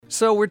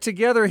So we're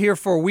together here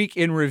for Week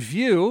in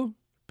Review.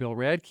 Bill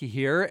Radke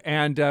here,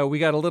 and we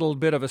got a little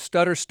bit of a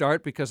stutter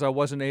start because I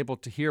wasn't able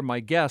to hear my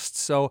guests,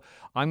 so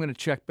I'm going to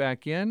check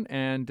back in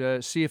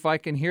and see if I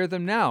can hear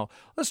them now.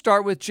 Let's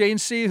start with Jane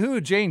C.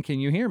 Hu. Jane, can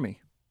you hear me?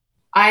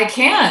 I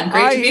can.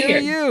 Great to be I hear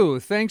here.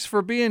 you. Thanks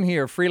for being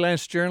here.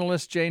 Freelance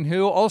journalist Jane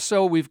Hu.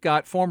 Also, we've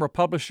got former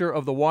publisher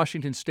of the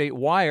Washington State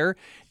Wire,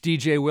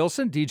 DJ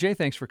Wilson. DJ,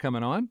 thanks for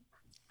coming on.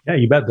 Yeah,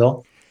 you bet,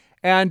 Bill.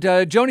 And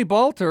Joni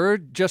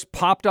Balter just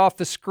popped off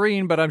the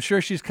screen, but I'm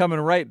sure she's coming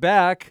right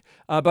back.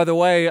 By the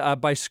way,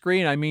 by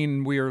screen, I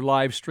mean we are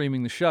live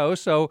streaming the show,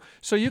 so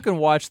you can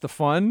watch the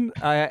fun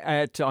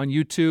on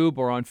YouTube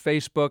or on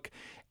Facebook,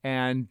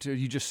 and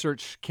you just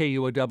search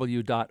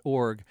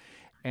KUOW.org,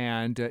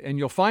 and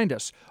you'll find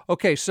us.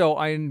 Okay, so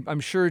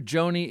I'm sure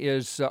Joni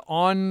is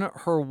on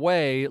her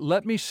way.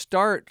 Let me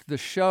start the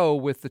show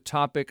with the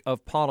topic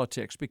of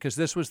politics, because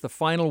this was the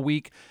final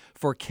week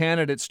for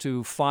candidates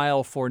to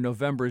file for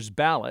November's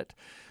ballot.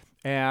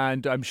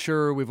 And I'm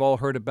sure we've all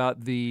heard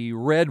about the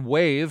red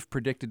wave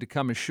predicted to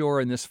come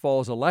ashore in this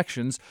fall's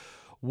elections.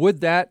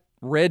 Would that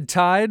red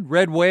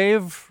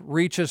wave,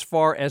 reach as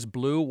far as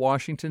blue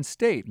Washington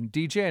State? And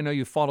DJ, I know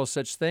you follow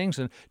such things.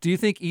 And do you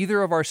think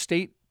either of our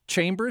state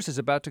chambers is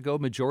about to go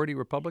majority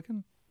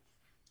Republican?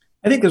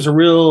 I think there's a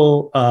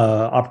real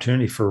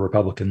opportunity for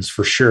Republicans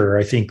for sure.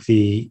 I think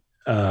the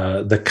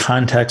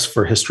context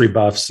for history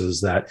buffs is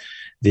that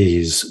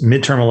these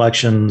midterm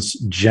elections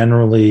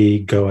generally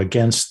go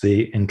against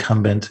the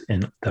incumbent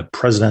in the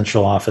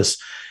presidential office,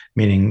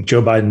 meaning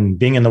Joe Biden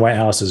being in the White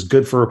House is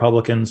good for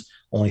Republicans.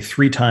 Only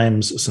 3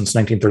 times since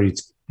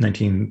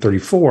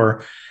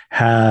 1934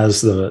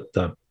 has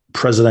the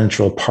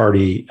presidential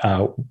party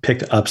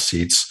picked up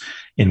seats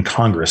in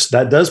Congress.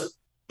 That does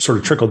sort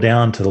of trickle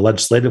down to the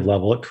legislative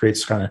level. It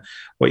creates kind of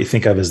what you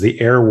think of as the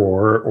air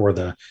war or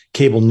the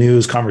cable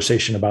news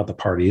conversation about the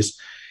parties.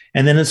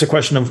 And then it's a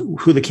question of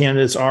who the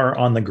candidates are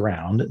on the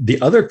ground.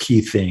 The other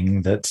key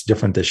thing that's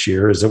different this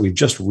year is that we've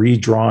just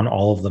redrawn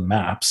all of the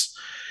maps.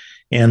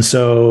 And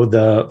so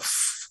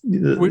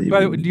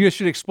you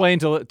should explain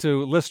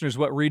to listeners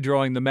what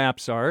redrawing the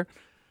maps are.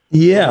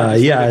 Yeah.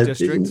 We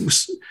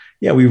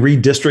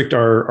redistrict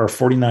our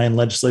 49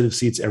 legislative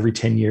seats every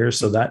 10 years.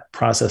 So that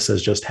process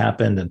has just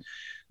happened. And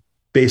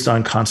based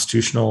on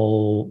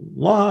constitutional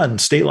law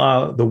and state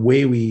law, the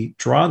way we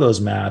draw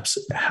those maps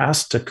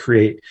has to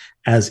create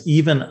as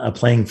even a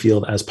playing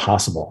field as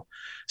possible.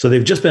 So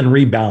they've just been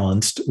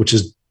rebalanced, which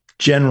is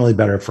generally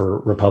better for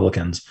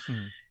Republicans.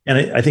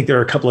 And I think there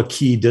are a couple of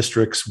key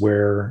districts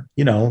where,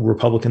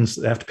 Republicans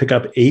have to pick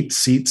up 8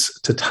 seats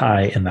to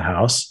tie in the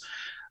House.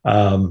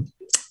 And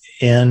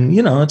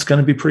it's going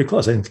to be pretty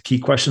close. I think the key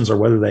questions are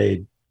whether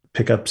they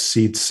pick up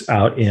seats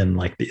out in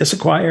like the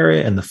Issaquah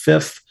area in the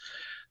 5th,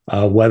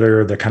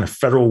 whether the kind of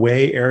Federal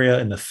Way area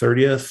in the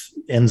 30th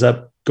ends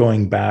up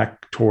going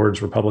back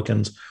towards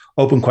Republicans.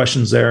 Open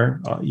questions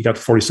there. You got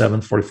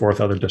 47th, 44th,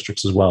 other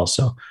districts as well.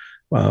 So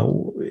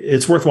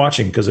it's worth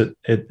watching because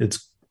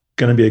it's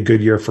going to be a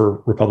good year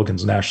for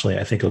Republicans nationally.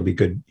 I think it'll be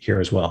good here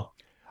as well.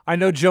 I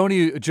know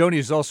Joni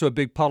is also a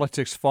big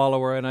politics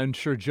follower, and I'm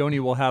sure Joni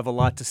will have a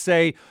lot to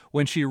say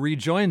when she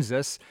rejoins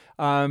us.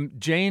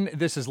 Jane,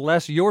 this is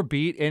less your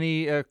beat.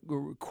 Any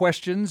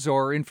questions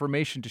or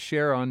information to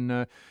share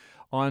on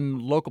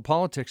local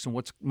politics and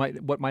what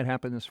might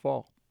happen this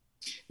fall?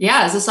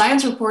 Yeah, as a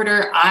science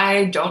reporter,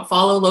 I don't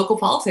follow local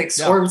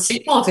politics or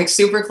state politics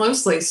super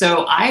closely.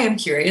 So I am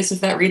curious if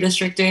that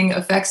redistricting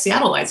affects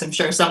Seattleites. I'm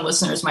sure some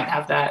listeners might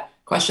have that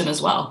question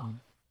as well.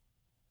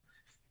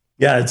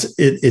 Yeah,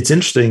 it's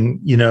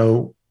interesting.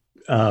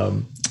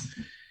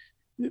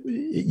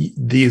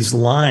 These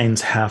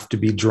lines have to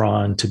be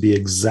drawn to be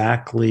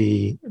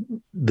exactly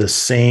the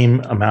same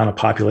amount of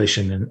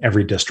population in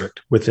every district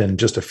within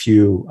just a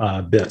few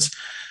bits.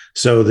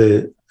 So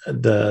the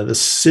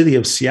city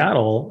of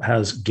Seattle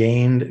has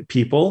gained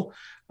people.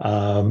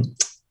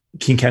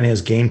 King County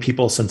has gained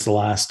people since the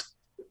last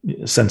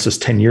census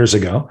 10 years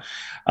ago.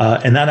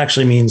 And that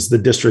actually means the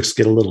districts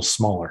get a little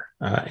smaller.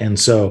 And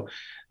so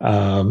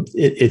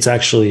it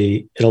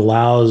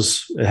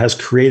has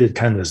created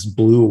kind of this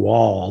blue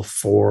wall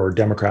for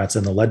Democrats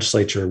in the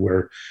legislature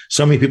where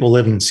so many people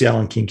live in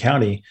Seattle and King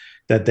County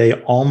that they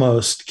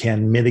almost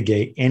can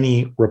mitigate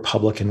any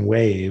Republican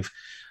wave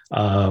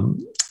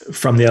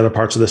from the other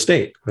parts of the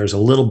state. There's a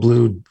little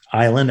blue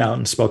island out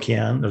in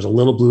Spokane. There's a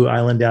little blue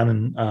island down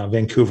in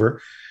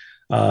Vancouver.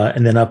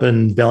 And then up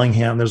in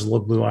Bellingham, there's a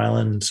little blue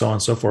island and so on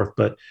and so forth.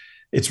 But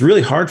it's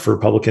really hard for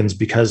Republicans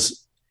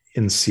because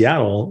in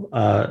Seattle,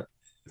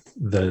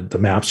 the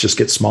maps just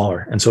get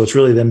smaller. And so it's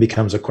really then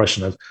becomes a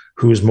question of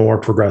who's more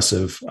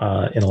progressive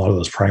in a lot of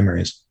those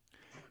primaries.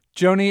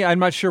 Joni, I'm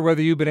not sure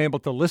whether you've been able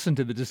to listen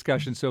to the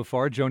discussion so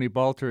far. Joni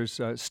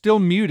Balter's still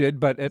muted,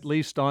 but at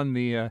least on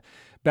the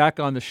back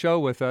on the show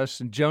with us.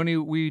 And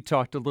Joni, we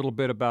talked a little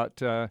bit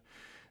about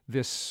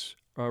this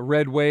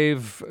red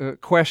wave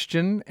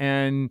question,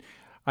 and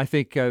I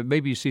think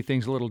maybe you see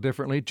things a little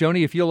differently.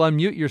 Joni, if you'll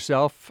unmute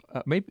yourself,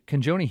 maybe can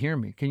Joni hear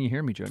me? Can you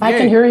hear me, Joni? I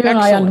can hear you, and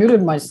I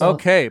unmuted myself.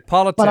 Okay,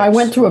 politics. But I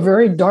went to a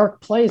very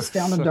dark place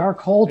down a dark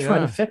hole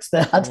trying to fix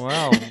that.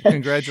 Wow,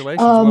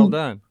 congratulations. Well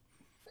done.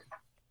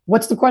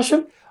 What's the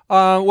question?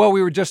 Well,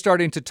 we were just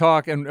starting to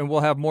talk, and we'll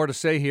have more to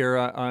say here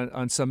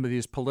on some of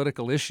these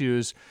political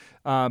issues.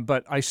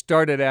 But I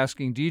started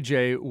asking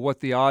DJ what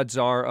the odds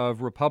are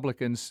of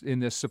Republicans in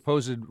this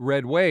supposed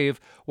red wave.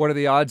 What are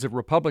the odds of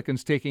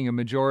Republicans taking a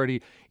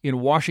majority in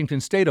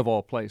Washington state, of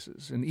all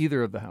places, in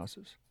either of the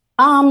houses?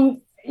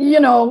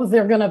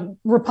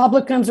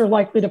 Republicans are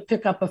likely to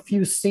pick up a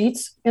few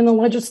seats in the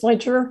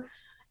legislature.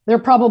 They're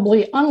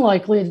probably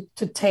unlikely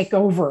to take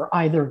over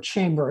either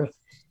chamber,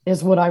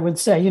 is what I would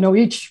say.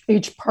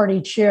 Each party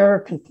chair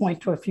can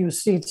point to a few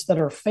seats that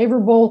are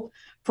favorable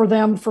for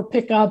them for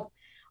pickup.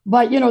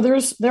 But,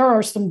 there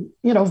are some,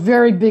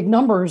 very big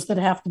numbers that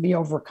have to be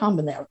overcome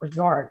in that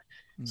regard.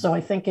 Mm-hmm. So I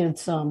think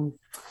it's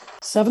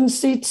 7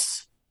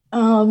 seats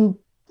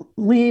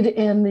lead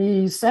in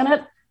the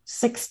Senate,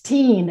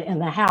 16 in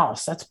the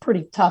House. That's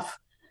pretty tough.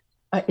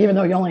 Even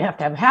though you only have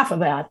to have half of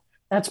that,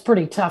 that's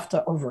pretty tough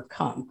to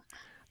overcome.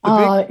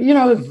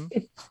 Mm-hmm.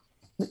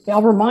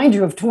 I'll remind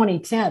you of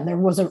 2010. There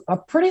was a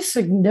pretty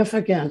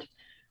significant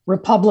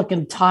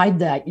Republican tide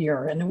that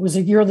year. And it was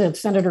a year that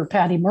Senator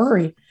Patty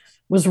Murray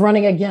was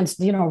running against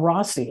Dino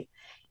Rossi.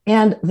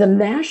 And the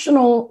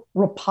national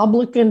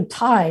Republican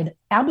tide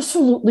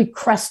absolutely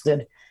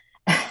crested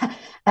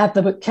at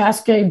the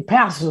Cascade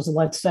Passes,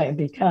 let's say,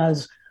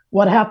 because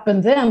what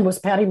happened then was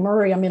Patty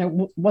Murray,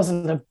 it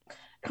wasn't a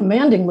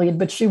commanding lead,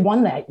 but she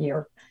won that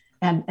year.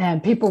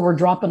 And people were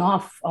dropping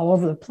off all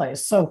over the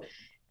place. So,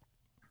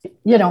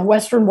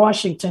 Western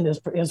Washington is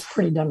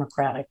pretty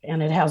Democratic,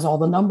 and it has all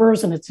the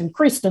numbers, and it's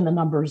increased in the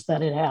numbers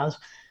that it has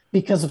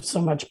because of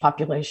so much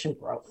population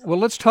growth. Well,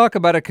 let's talk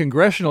about a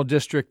congressional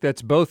district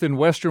that's both in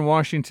Western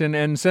Washington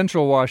and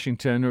Central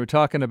Washington. We're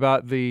talking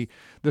about the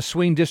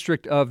swing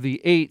district of the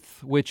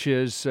 8th, which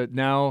is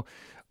now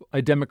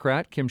a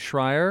Democrat, Kim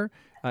Schreier,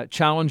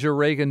 challenger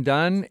Reagan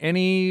Dunn.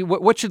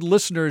 What should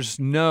listeners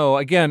know?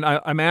 Again,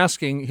 I'm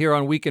asking here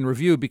on Week in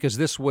Review because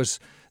this was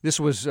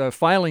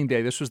filing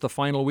day. This was the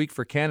final week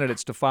for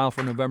candidates to file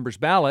for November's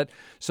ballot.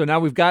 So now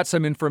we've got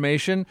some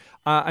information.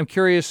 I'm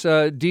curious,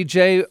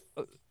 DJ,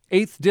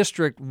 8th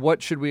district,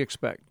 what should we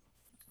expect?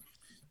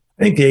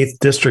 I think the 8th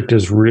district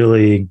is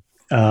really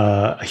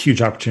a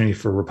huge opportunity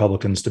for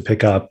Republicans to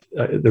pick up.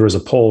 There was a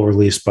poll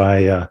released by,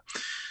 a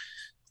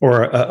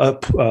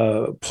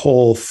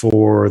poll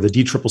for the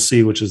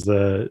DCCC, which is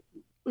the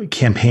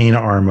campaign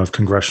arm of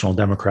congressional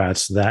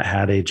Democrats, that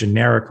had a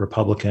generic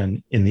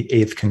Republican in the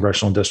 8th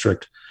congressional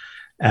district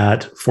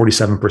at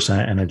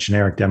 47% and a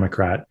generic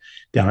Democrat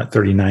down at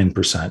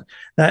 39%.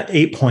 That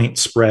 8-point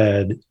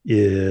spread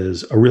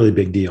is a really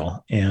big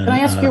deal. And can I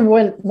ask you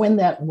when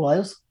that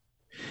was?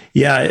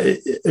 Yeah,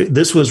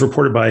 this was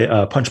reported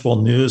by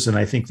Punchbowl News, and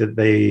I think that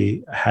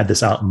they had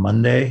this out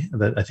Monday.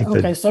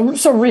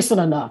 So recent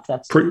enough.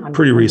 That's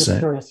pretty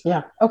recent.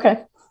 Yeah.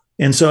 Okay.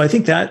 And so I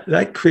think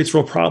that creates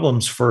real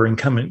problems for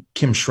incumbent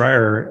Kim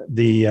Schreier.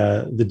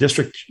 The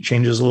district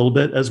changes a little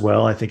bit as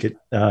well. I think it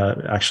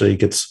actually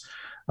gets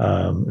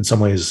in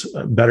some ways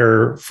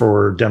better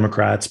for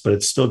Democrats, but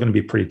it's still going to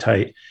be pretty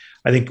tight.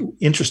 I think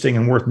interesting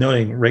and worth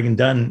noting, Reagan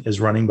Dunn is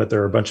running, but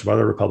there are a bunch of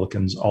other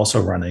Republicans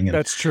also running. And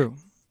that's true.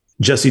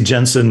 Jesse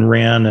Jensen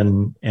ran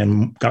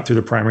and got through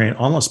the primary and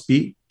almost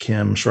beat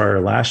Kim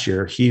Schreier last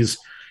year. He's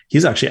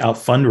actually out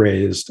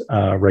fundraised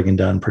Reagan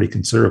Dunn pretty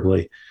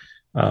considerably.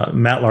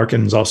 Matt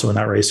Larkin is also in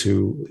that race,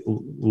 who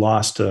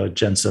lost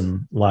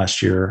Jensen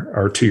last year,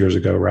 or 2 years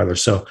ago rather.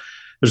 So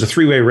there's a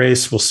 3-way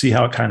race. We'll see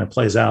how it kind of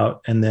plays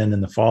out. And then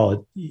in the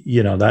fall,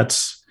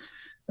 that's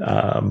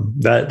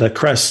that the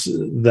crest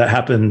that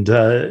happened,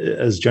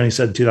 as Joni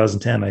said, in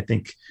 2010. I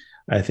think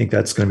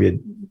that's going to be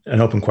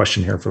an open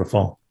question here for the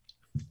fall.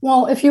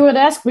 Well, if you had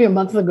asked me a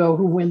month ago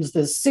who wins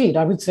this seat,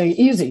 I would say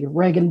easy,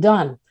 Reagan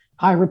Dunn.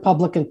 High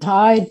Republican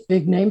tide,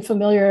 big name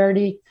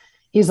familiarity.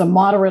 He's a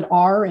moderate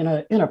R in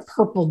a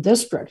purple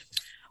district.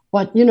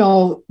 But,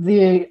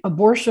 the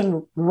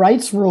abortion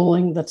rights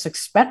ruling that's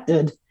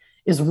expected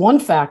is one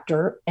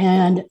factor.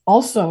 And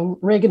also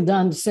Reagan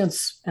Dunn,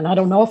 and I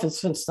don't know if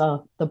it's since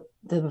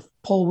the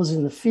poll was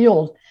in the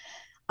field,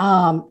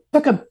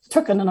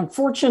 took an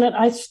unfortunate,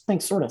 I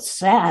think sort of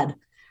sad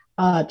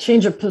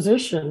change of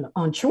position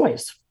on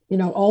choice.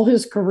 All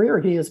his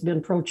career, he has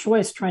been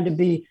pro-choice, trying to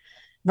be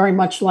very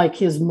much like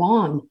his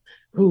mom,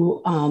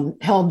 who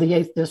held the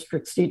 8th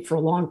district seat for a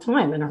long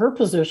time. And her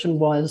position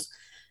was,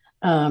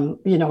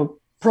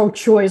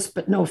 pro-choice,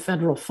 but no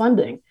federal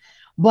funding.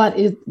 But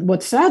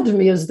what's sad to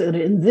me is that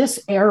in this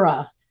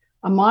era,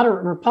 a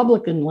moderate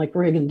Republican like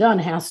Reagan Dunn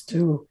has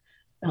to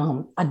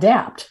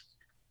adapt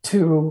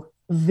to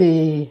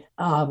the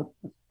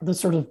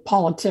sort of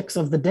politics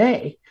of the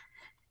day.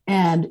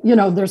 And,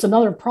 there's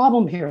another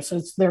problem here. So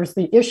there's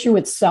the issue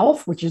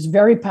itself, which is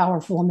very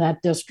powerful in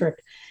that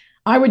district.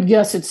 I would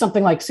guess it's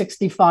something like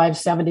 65,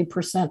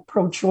 70%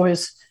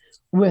 pro-choice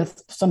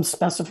with some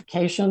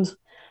specifications.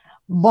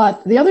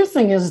 But the other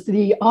thing is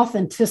the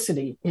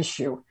authenticity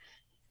issue.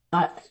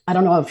 I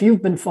don't know if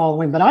you've been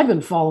following, but I've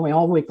been following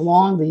all week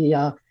long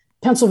the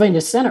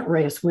Pennsylvania Senate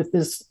race with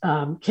this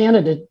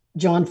candidate,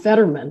 John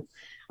Fetterman.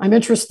 I'm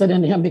interested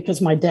in him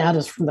because my dad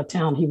is from the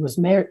town he was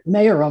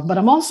mayor of, but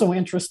I'm also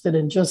interested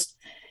in just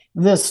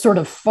this sort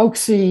of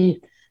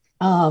folksy,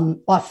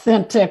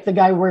 authentic. The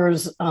guy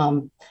wears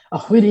a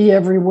hoodie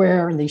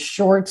everywhere and these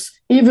shorts,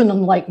 even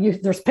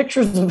in there's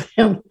pictures of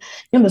him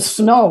in the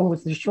snow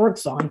with the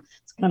shorts on.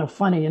 It's kind of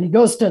funny. And he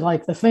goes to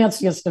like the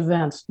fanciest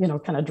events,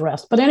 kind of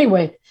dressed. But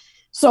anyway,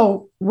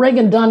 so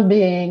Reagan Dunn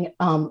being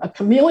a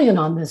chameleon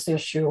on this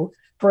issue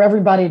for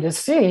everybody to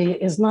see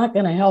is not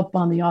going to help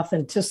on the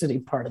authenticity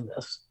part of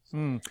this.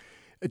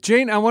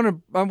 Jane, I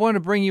want to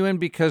bring you in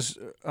because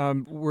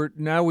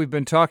we've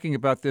been talking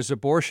about this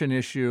abortion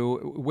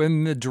issue.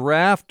 When the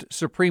draft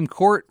Supreme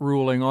Court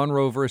ruling on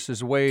Roe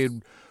versus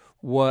Wade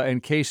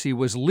and Casey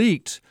was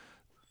leaked,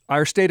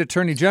 our state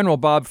attorney general,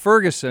 Bob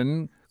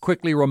Ferguson,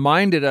 quickly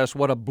reminded us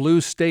what a blue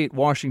state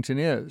Washington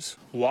is.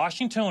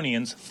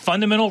 Washingtonians'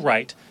 fundamental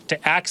right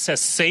to access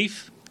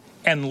safe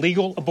and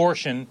legal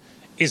abortion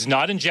is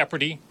not in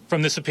jeopardy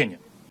from this opinion.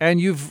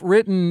 And you've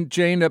written,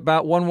 Jane,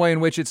 about one way in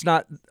which it's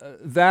not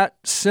that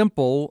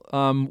simple.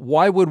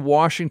 Why would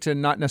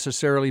Washington not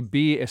necessarily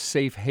be a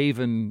safe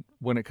haven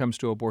when it comes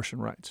to abortion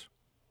rights?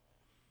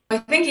 I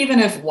think even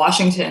if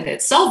Washington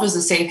itself is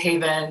a safe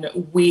haven,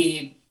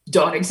 we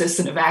don't exist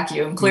in a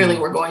vacuum. Clearly,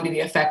 we're going to be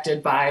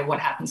affected by what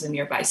happens in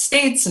nearby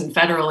states and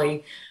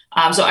federally.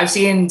 So I've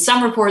seen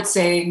some reports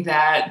saying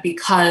that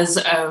because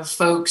of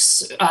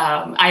folks,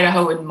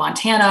 Idaho and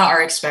Montana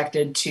are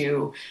expected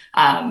to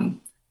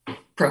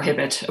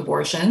prohibit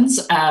abortions,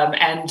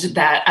 and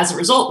that as a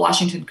result,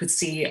 Washington could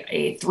see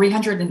a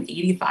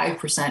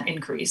 385%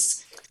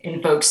 increase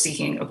in folks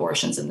seeking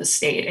abortions in the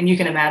state. And you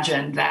can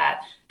imagine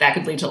that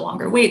could lead to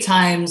longer wait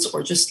times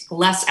or just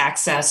less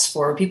access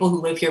for people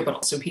who live here, but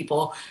also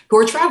people who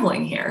are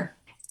traveling here.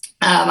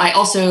 I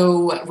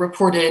also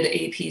reported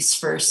a piece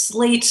for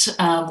Slate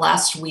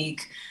last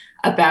week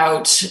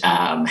about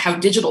how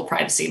digital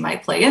privacy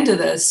might play into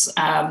this.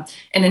 And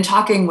in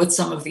talking with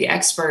some of the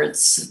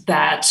experts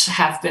that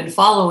have been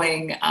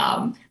following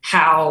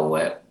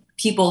how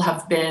people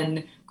have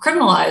been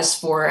criminalized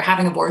for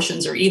having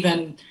abortions or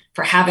even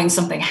for having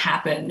something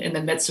happen in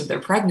the midst of their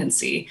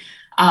pregnancy,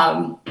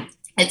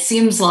 it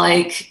seems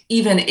like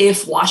even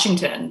if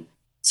Washington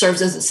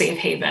serves as a safe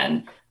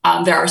haven,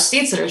 there are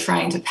states that are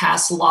trying to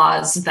pass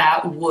laws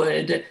that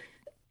would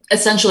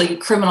essentially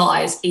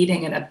criminalize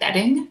aiding and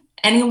abetting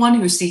anyone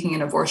who's seeking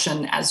an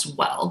abortion as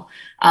well.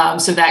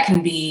 So that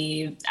can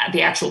be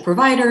the actual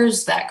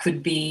providers, that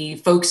could be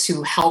folks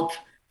who help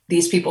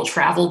these people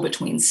travel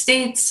between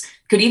states,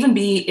 could even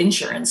be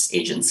insurance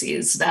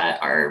agencies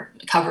that are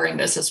covering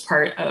this as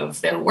part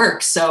of their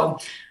work. So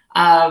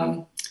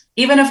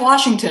even if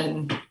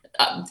Washington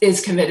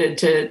is committed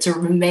to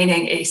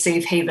remaining a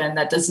safe haven,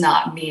 that does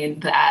not mean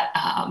that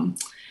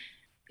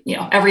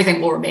everything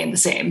will remain the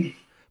same.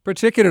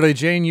 Particularly,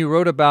 Jane, you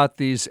wrote about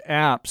these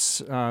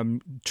apps,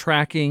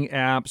 tracking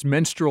apps,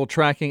 menstrual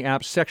tracking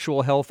apps,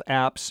 sexual health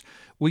apps.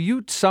 Will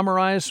you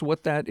summarize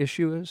what that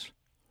issue is?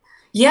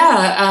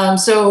 Yeah.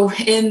 So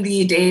in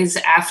the days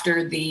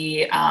after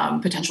the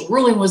potential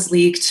ruling was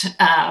leaked,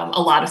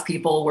 a lot of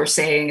people were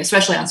saying,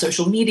 especially on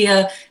social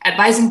media,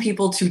 advising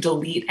people to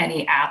delete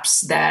any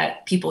apps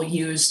that people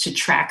use to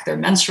track their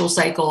menstrual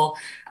cycle.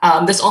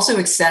 This also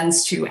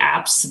extends to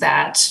apps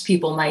that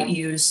people might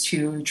use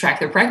to track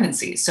their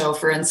pregnancy. So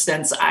for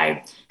instance,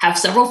 I have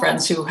several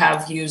friends who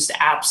have used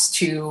apps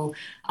to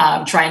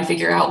try and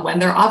figure out when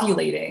they're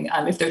ovulating,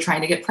 if they're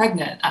trying to get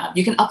pregnant.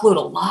 You can upload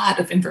a lot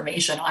of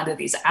information onto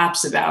these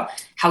apps about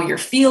how you're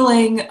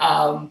feeling,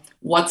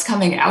 what's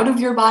coming out of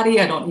your body.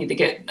 I don't need to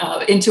get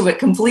into it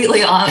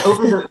completely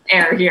over the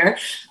air here,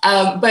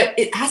 but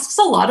it asks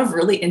a lot of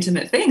really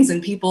intimate things.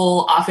 And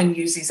people often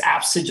use these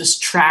apps to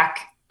just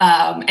track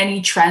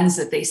any trends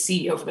that they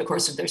see over the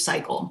course of their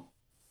cycle.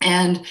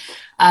 And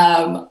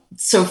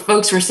so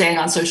folks were saying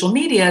on social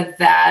media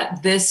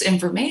that this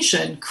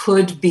information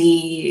could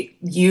be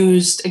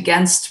used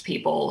against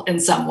people in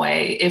some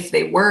way if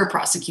they were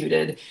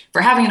prosecuted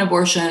for having an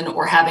abortion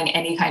or having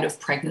any kind of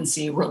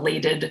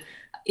pregnancy-related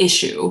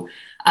issue.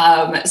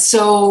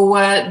 So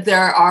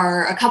there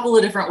are a couple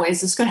of different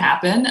ways this could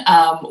happen.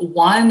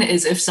 One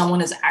is if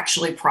someone is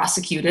actually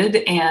prosecuted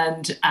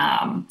and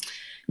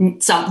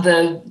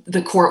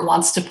the court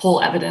wants to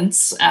pull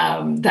evidence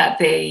that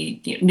they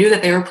knew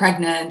that they were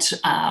pregnant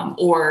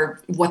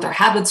or what their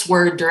habits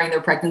were during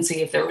their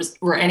pregnancy, if there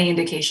were any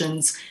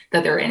indications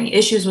that there were any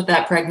issues with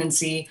that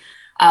pregnancy.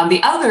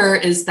 The other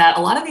is that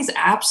a lot of these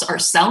apps are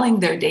selling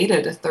their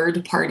data to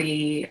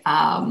third-party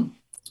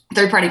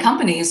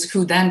companies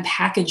who then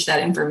package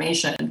that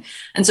information.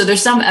 And so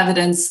there's some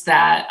evidence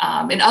that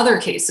in other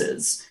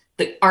cases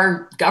that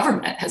our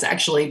government has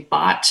actually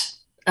bought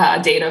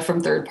data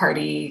from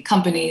third-party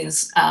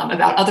companies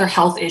about other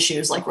health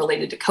issues, like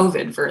related to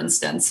COVID, for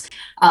instance.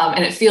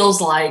 And it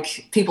feels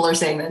like people are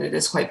saying that it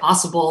is quite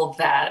possible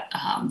that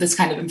this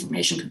kind of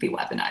information could be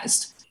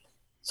weaponized.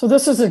 So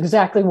this is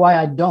exactly why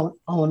I don't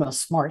own a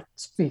smart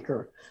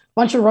speaker.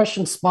 Bunch of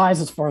Russian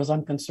spies, as far as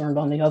I'm concerned,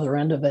 on the other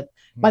end of it.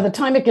 By the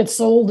time it gets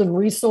sold and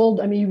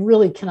resold, I mean, you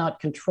really cannot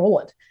control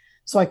it.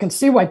 So I can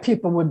see why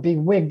people would be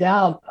wigged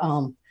out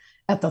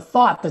at the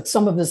thought that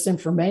some of this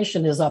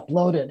information is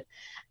uploaded.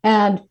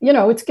 And, you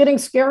know, it's getting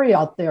scary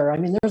out there. I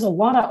mean, there's a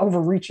lot of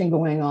overreaching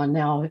going on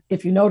now.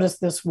 If you notice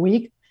this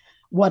week,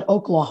 what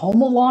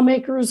Oklahoma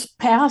lawmakers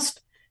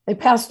passed, they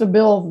passed a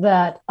bill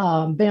that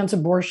bans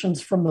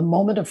abortions from the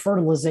moment of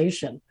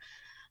fertilization.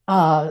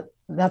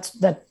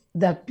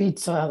 That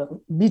beats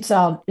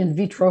out in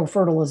vitro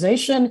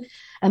fertilization.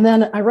 And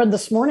then I read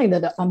this morning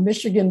that a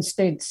Michigan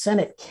State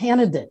Senate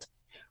candidate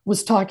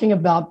was talking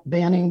about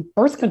banning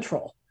birth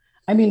control.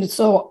 I mean,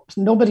 so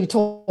nobody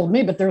told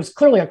me, but there's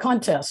clearly a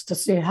contest to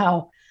see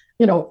how,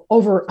 you know,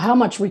 over how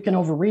much we can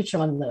overreach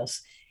on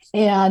this.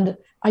 And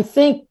I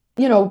think,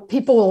 you know,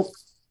 people,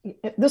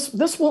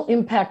 this will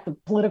impact the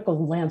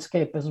political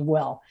landscape as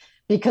well,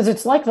 because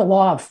it's like the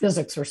law of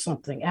physics or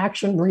something,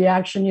 action,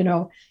 reaction. You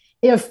know,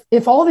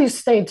 if all these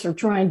states are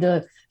trying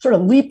to sort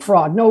of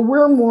leapfrog, no,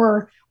 we're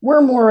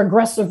more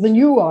aggressive than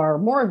you are,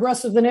 more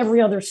aggressive than every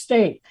other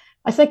state.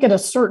 I think at a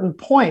certain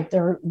point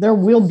there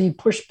will be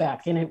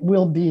pushback, and it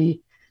will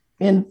be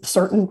in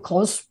certain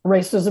close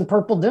races in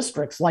purple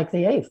districts like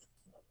the 8th.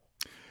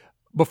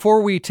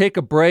 Before we take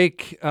a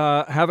break,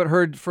 haven't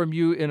heard from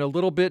you in a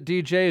little bit,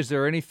 DJ. Is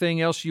there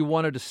anything else you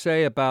wanted to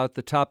say about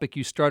the topic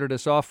you started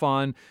us off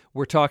on?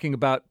 We're talking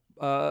about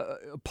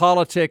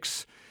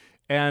politics,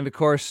 and of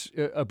course,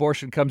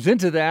 abortion comes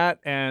into that,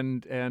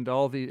 and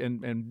all the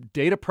and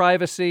data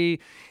privacy.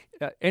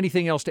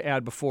 Anything else to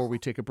add before we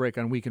take a break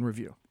on Week in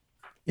Review?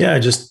 Yeah,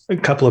 just a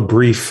couple of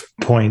brief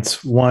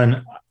points.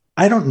 One,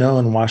 I don't know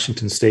in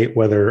Washington State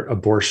whether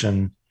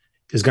abortion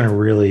is going to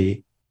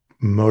really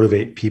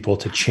motivate people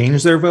to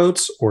change their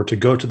votes or to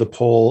go to the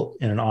poll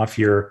in an off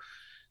year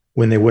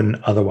when they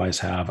wouldn't otherwise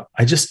have.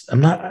 I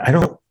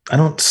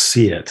don't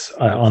see it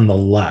on the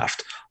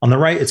left. On the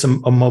right, it's a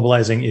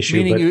mobilizing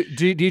issue. Meaning,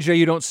 DJ,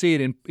 you don't see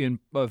it in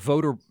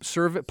voter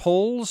survey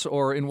polls,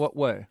 or in what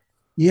way?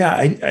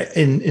 Yeah,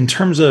 in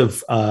terms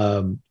of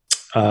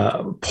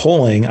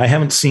polling, I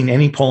haven't seen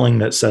any polling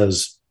that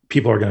says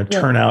people are going to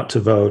turn out to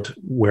vote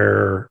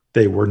where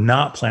they were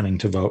not planning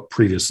to vote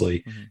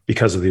previously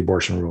because of the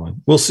abortion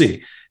ruling. We'll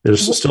see.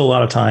 There's still a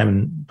lot of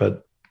time,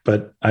 but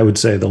I would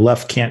say the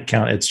left can't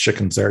count its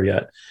chickens there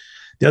yet.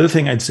 The other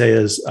thing I'd say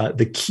is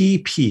the key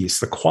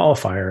piece, the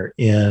qualifier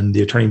in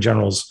the Attorney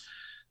General's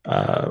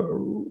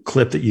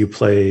clip that you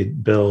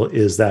played, Bill,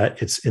 is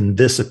that it's in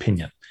this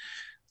opinion.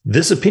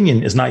 This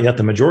opinion is not yet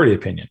the majority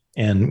opinion,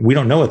 and we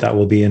don't know what that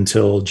will be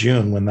until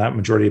June when that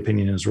majority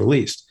opinion is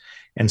released.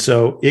 And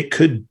so it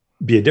could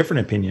be a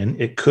different opinion.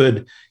 It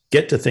could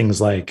get to things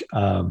like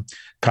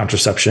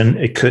contraception.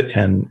 It could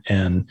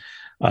and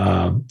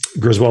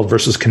Griswold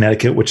versus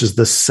Connecticut, which is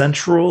the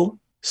central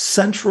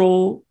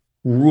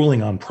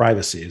ruling on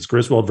privacy, is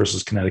Griswold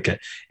versus Connecticut,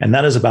 and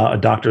that is about a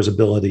doctor's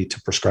ability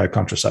to prescribe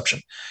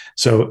contraception.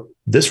 So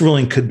this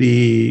ruling could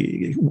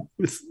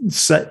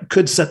set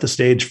the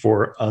stage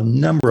for a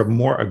number of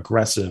more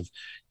aggressive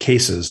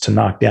cases to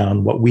knock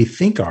down what we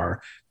think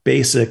are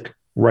basic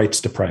rights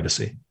to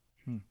privacy.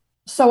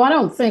 So I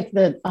don't think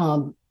that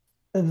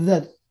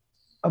that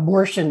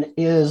abortion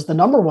is the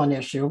number one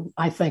issue.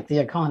 I think the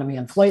economy,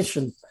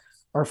 inflation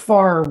are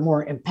far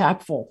more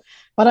impactful.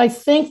 But I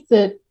think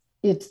that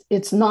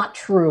it's not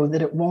true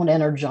that it won't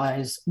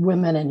energize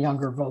women and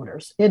younger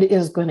voters. It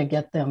is going to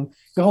get them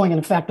going. And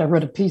in fact, I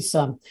read a piece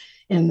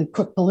in the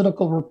Cook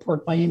Political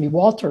Report by Amy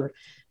Walter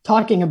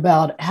talking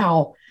about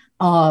how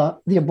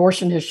the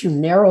abortion issue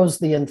narrows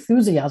the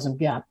enthusiasm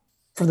gap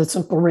for the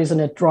simple reason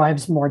it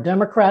drives more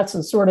Democrats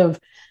and sort of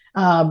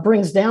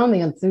brings down the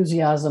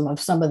enthusiasm of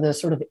some of the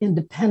sort of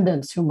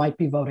independents who might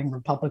be voting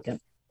Republican.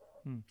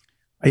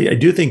 I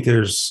do think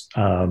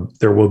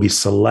there will be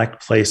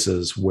select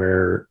places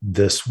where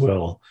this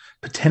will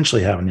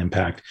potentially have an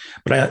impact,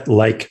 but I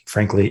like,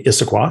 frankly,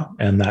 Issaquah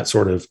and that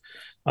sort of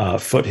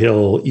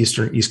foothill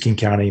East King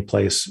County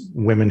place.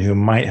 Women who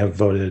might have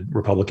voted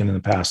Republican in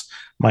the past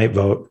might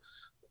vote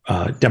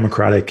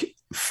Democratic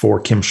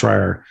for Kim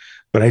Schreier,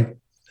 but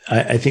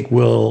I think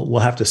we'll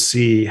have to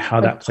see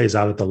how that plays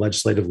out at the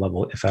legislative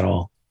level, if at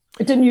all.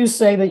 Didn't you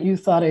say that you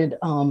thought it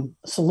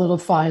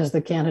solidifies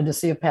the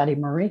candidacy of Patty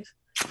Murray?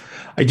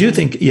 I do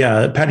think,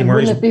 Patty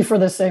Murray. Wouldn't it be for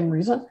the same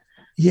reason?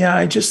 Yeah,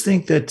 I just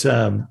think that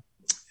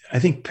I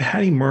think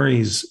Patty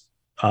Murray's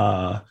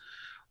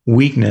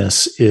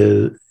weakness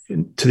is,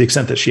 to the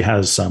extent that she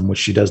has some, which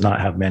she does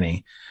not have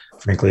many.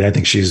 Frankly, I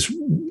think she's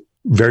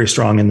very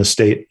strong in the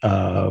state,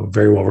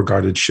 very well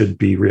regarded, should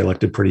be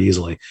reelected pretty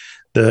easily.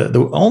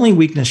 The only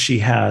weakness she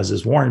has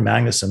is Warren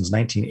Magnuson's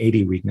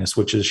 1980 weakness,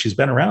 which is she's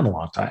been around a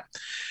long time.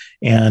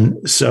 And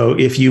so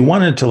if you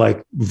wanted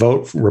to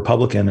vote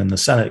Republican in the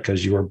Senate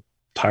because you were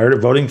tired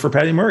of voting for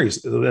Patty Murray,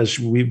 as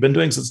we've been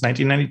doing since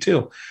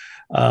 1992,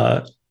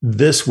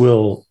 this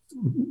will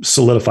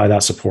solidify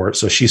that support.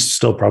 So she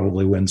still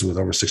probably wins with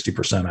over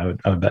 60%.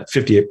 I would bet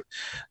 58,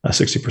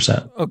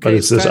 60%. Okay, but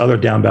it's this other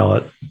down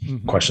ballot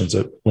questions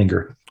that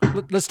linger.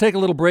 Let's take a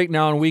little break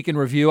now on Week in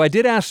Review. I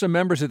did ask some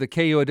members of the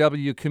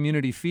KUOW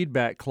Community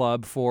Feedback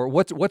Club for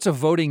what's a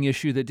voting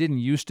issue that didn't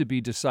used to be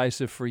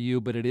decisive for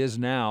you, but it is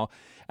now.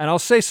 And I'll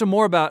say some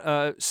more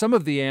about some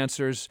of the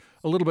answers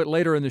a little bit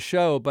later in the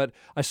show, but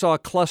I saw a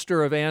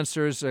cluster of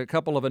answers, a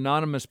couple of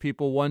anonymous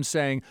people, one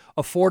saying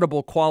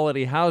affordable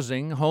quality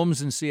housing.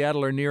 Homes in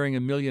Seattle are nearing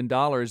 $1 million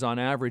on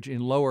average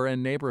in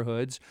lower-end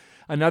neighborhoods.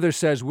 Another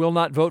says, will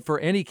not vote for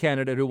any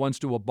candidate who wants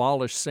to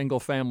abolish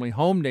single-family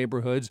home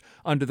neighborhoods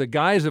under the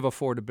guise of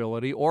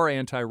affordability or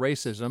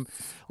anti-racism.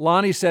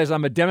 Lonnie says,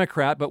 I'm a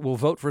Democrat, but will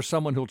vote for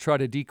someone who'll try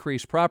to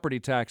decrease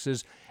property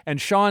taxes. And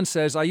Sean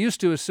says, I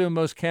used to assume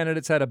most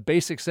candidates had a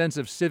basic sense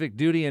of civic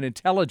duty and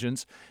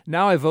intelligence.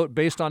 Now I vote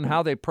based on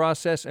how they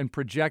process and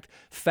project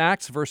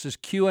facts versus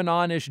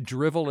QAnon-ish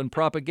drivel and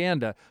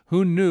propaganda.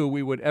 Who knew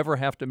we would ever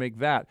have to make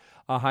that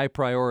a high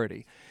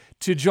priority?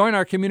 To join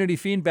our Community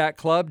Feedback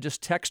Club,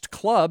 just text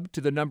CLUB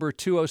to the number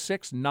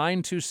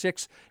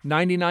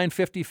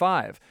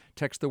 206-926-9955.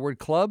 Text the word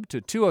CLUB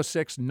to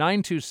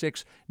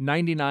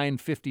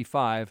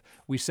 206-926-9955.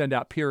 We send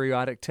out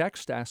periodic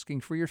text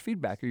asking for your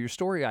feedback or your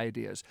story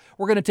ideas.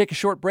 We're going to take a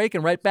short break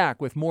and right back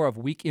with more of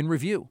Week in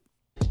Review.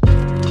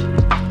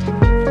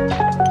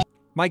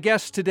 My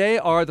guests today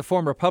are the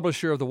former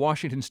publisher of the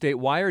Washington State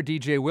Wire,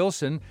 DJ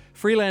Wilson,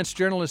 freelance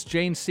journalist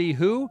Jane C.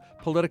 Hu,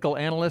 political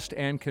analyst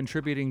and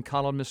contributing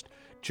columnist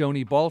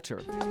Joni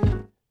Balter.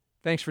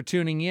 Thanks for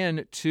tuning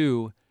in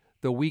to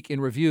the Week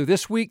in Review.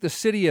 This week, the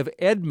city of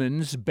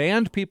Edmonds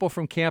banned people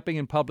from camping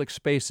in public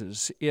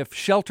spaces if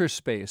shelter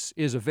space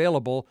is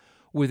available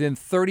within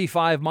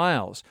 35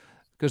 miles.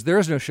 Because there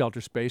is no shelter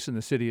space in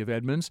the city of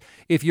Edmonds.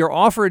 If you're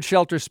offered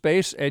shelter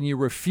space and you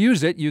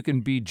refuse it, you can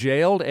be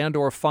jailed and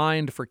or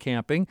fined for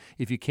camping.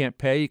 If you can't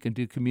pay, you can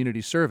do community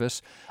service.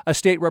 A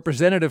state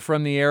representative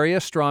from the area,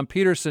 Strom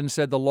Peterson,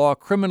 said the law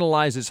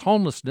criminalizes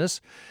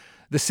homelessness.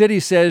 The city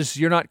says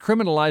you're not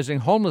criminalizing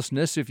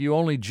homelessness if you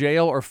only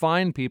jail or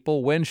fine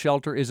people when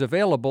shelter is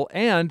available.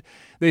 And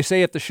they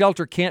say if the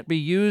shelter can't be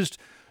used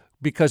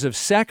because of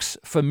sex,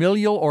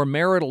 familial or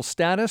marital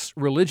status,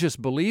 religious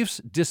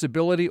beliefs,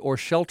 disability, or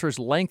shelter's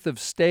length of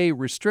stay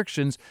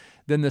restrictions,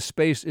 then the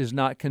space is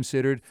not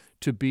considered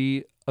to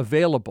be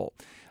available.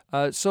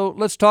 So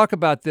let's talk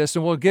about this,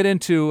 and we'll get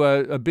into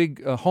a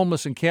big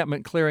homeless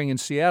encampment clearing in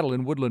Seattle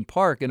in Woodland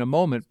Park in a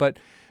moment. But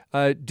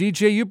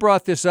DJ, you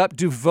brought this up.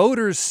 Do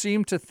voters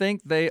seem to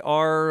think they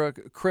are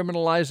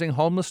criminalizing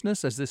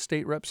homelessness, as this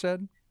state rep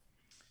said?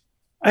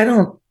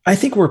 I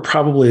think we're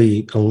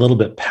probably a little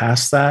bit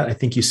past that. I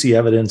think you see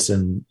evidence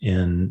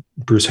in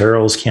Bruce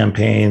Harrell's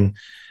campaign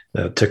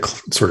to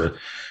sort of,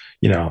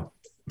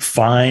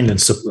 find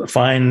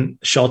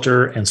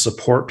shelter and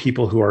support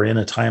people who are in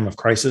a time of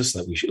crisis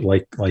that we should,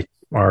 like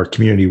our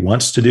community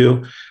wants to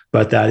do,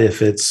 but that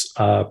if it's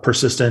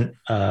persistent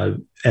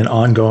and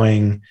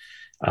ongoing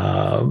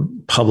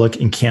public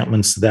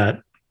encampments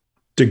that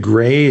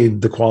degrade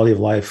the quality of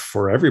life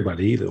for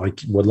everybody, like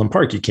Woodland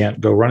Park, you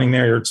can't go running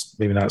there. It's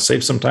maybe not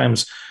safe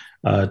sometimes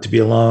to be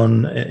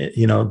alone.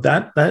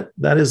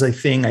 That is a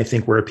thing, I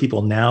think, where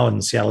people now in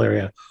the Seattle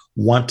area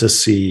want to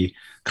see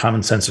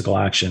commonsensical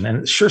action. And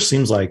it sure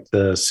seems like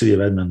the city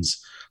of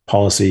Edmonds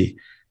policy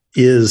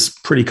is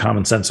pretty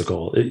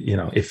commonsensical.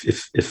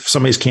 If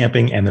somebody's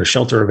camping and there's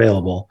shelter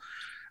available,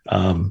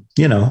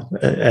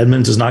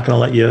 Edmonds is not going to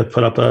let you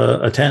put up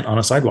a tent on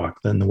a sidewalk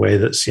in the way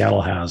that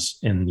Seattle has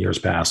in years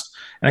past.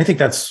 And I think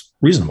that's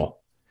reasonable.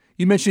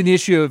 You mentioned the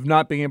issue of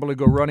not being able to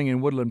go running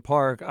in Woodland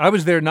Park. I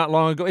was there not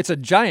long ago. It's a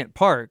giant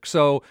park.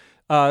 So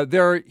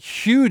there are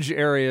huge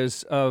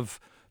areas of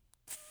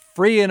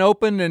free and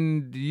open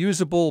and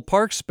usable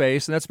park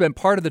space. And that's been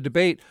part of the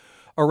debate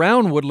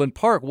around Woodland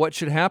Park. What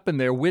should happen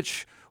there?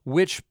 Which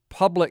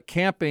public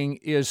camping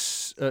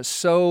is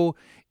so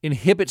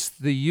inhibits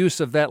the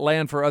use of that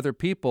land for other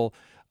people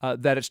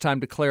that it's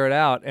time to clear it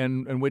out,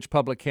 and which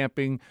public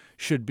camping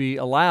should be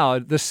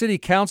allowed. The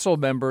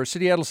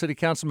Seattle City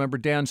Council member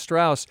Dan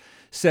Strauss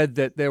said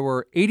that there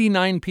were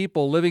 89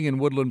 people living in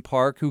Woodland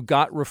Park who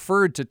got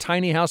referred to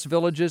tiny house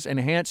villages,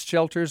 enhanced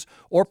shelters,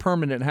 or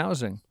permanent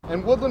housing.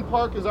 And Woodland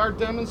Park is our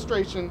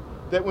demonstration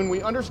that when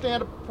we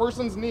understand a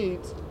person's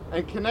needs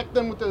and connect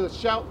them with the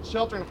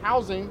shelter and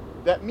housing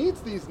that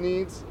meets these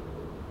needs,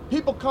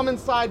 people come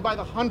inside by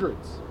the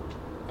hundreds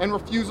and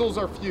refusals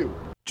are few.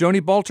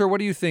 Joni Balter, what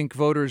do you think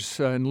voters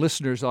and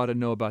listeners ought to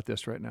know about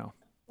this right now?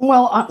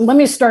 Well, let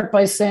me start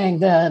by saying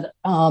that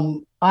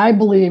I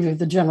believe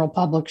the general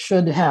public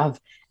should have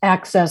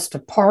access to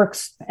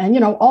parks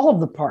and, all of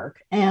the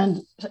park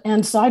and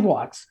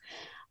sidewalks.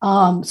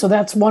 So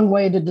that's one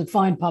way to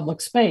define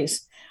public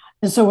space.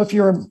 And so if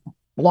you're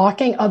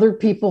blocking other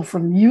people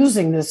from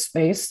using this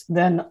space,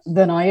 then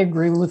I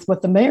agree with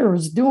what the mayor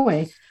is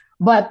doing.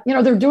 But,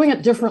 they're doing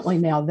it differently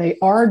now. They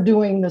are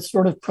doing this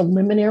sort of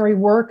preliminary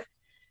work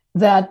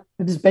that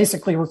is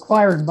basically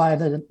required by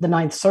the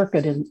Ninth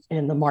Circuit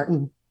in the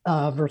Martin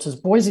versus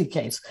Boise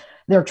case.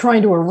 They're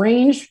trying to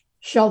arrange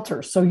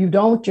shelters so you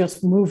don't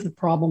just move the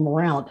problem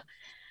around.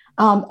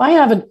 I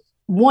have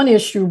one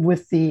issue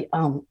with the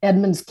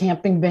Edmonds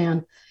camping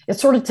ban. It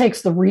sort of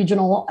takes the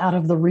regional out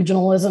of the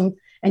regionalism,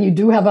 and you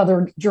do have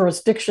other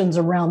jurisdictions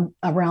around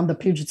the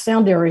Puget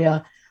Sound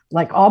area,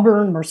 like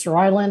Auburn, Mercer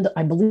Island,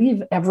 I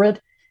believe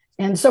Everett.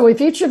 And so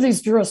if each of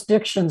these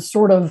jurisdictions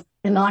sort of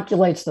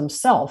inoculates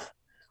themselves,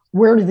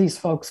 where do these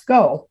folks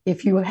go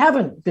if you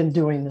haven't been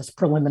doing this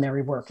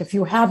preliminary work, if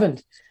you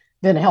haven't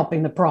been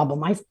helping the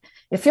problem?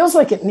 It feels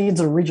like it needs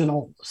a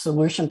regional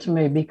solution to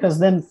me, because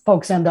then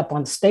folks end up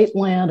on state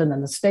land, and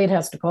then the state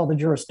has to call the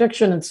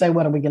jurisdiction and say,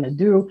 what are we going to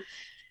do?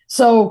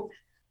 So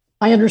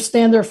I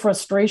understand their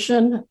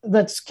frustration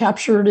that's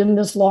captured in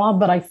this law,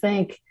 but I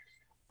think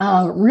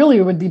really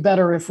it would be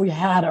better if we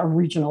had a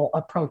regional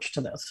approach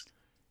to this.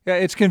 Yeah,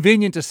 it's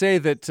convenient to say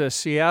that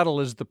Seattle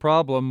is the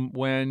problem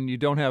when you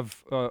don't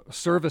have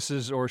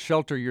services or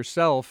shelter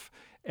yourself,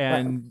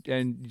 and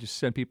you just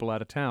send people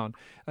out of town.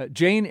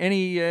 Jane,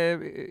 any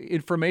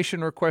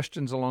information or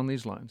questions along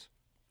these lines?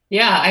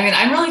 Yeah, I mean,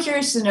 I'm really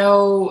curious to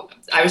know.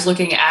 I was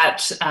looking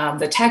at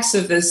the text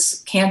of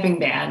this camping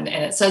ban,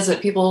 and it says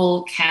that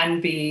people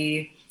can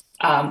be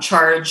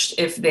charged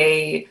if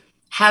they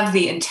have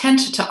the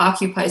intent to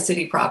occupy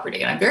city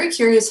property. And I'm very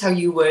curious how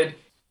you would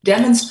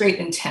demonstrate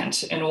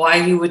intent, and why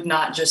you would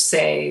not just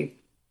say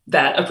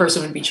that a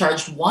person would be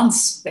charged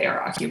once they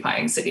are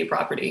occupying city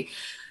property.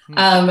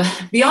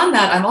 Beyond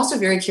that, I'm also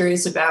very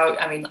curious about,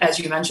 I mean, as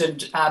you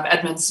mentioned,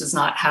 Edmonds does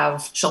not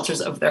have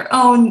shelters of their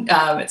own.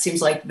 It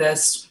seems like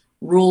this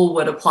rule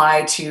would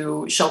apply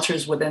to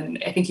shelters within,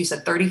 I think you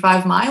said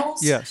 35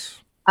 miles? Yes.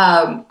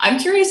 I'm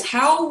curious,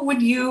 how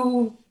would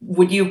you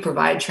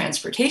provide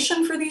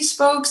transportation for these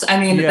folks? I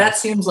mean, that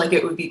seems like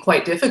it would be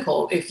quite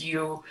difficult if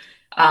you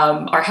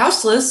are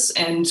houseless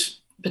and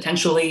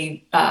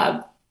potentially,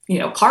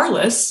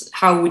 carless.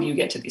 How would you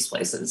get to these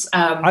places?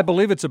 I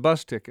believe it's a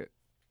bus ticket.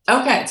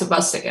 Okay, it's a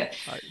bus ticket.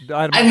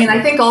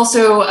 I think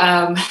also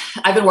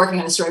I've been working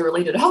on a story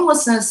related to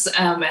homelessness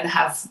and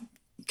have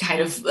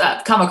kind of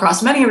come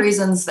across many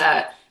reasons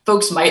that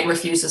folks might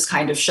refuse this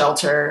kind of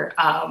shelter.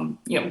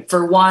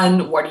 For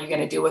one, what are you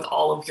going to do with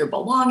all of your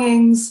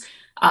belongings?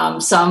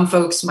 Some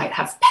folks might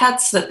have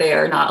pets that they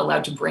are not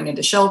allowed to bring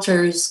into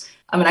shelters.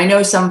 I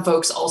know some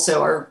folks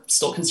also are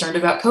still concerned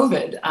about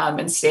COVID,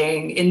 and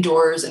staying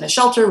indoors in a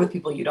shelter with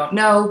people you don't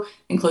know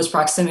in close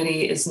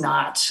proximity is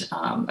not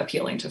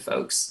appealing to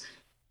folks.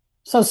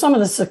 So some of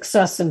the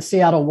success in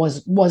Seattle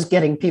was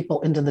getting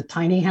people into the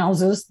tiny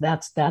houses.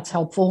 That's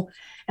helpful.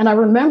 And I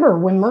remember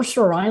when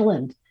Mercer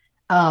Island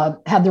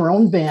had their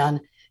own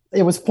ban,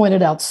 it was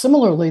pointed out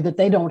similarly that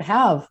they don't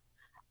have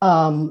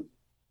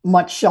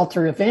much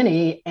shelter, if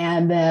any,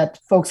 and that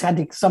folks had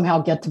to somehow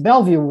get to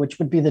Bellevue, which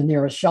would be the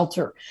nearest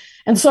shelter.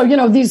 And so,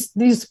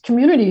 these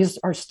communities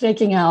are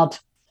staking out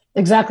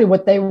exactly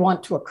what they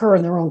want to occur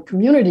in their own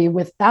community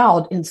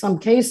without, in some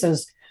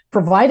cases,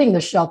 providing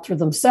the shelter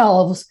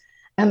themselves,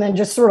 and then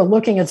just sort of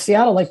looking at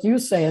Seattle, like you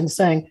say, and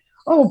saying,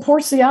 oh, poor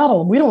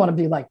Seattle, we don't want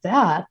to be like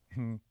that.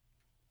 Mm-hmm.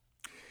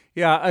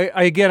 Yeah,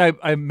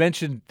 I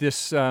mentioned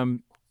this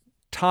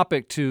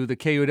topic to the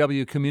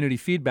KUOW Community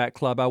Feedback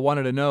Club. I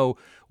wanted to know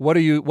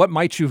what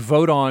might you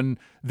vote on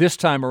this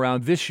time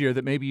around this year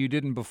that maybe you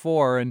didn't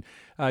before. And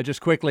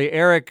just quickly,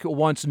 Eric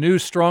wants new,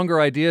 stronger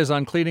ideas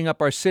on cleaning up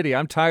our city.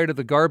 I'm tired of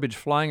the garbage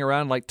flying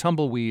around like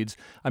tumbleweeds.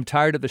 I'm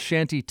tired of the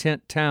shanty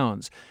tent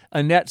towns.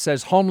 Annette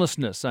says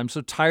homelessness. I'm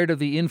so tired of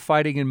the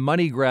infighting and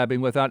money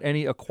grabbing without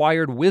any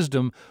acquired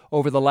wisdom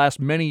over the last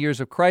many years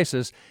of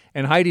crisis.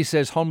 And Heidi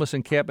says homeless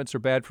encampments are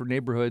bad for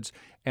neighborhoods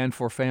and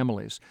for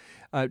families.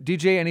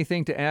 DJ,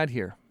 anything to add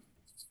here?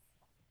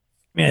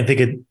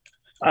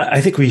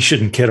 I think we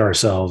shouldn't kid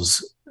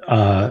ourselves.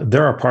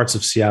 There are parts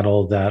of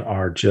Seattle that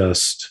are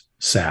just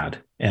sad,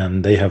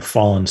 and they have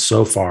fallen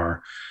so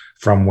far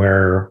from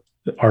where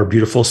our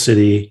beautiful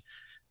city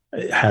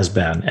has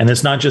been. And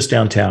it's not just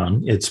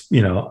downtown, it's,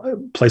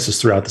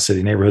 places throughout the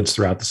city, neighborhoods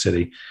throughout the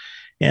city.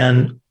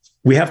 And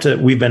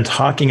we've been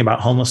talking about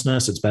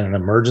homelessness. It's been an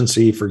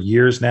emergency for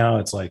years now.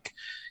 It's like,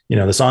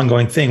 this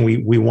ongoing thing.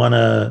 We want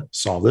to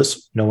solve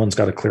this. No one's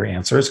got a clear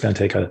answer. It's going to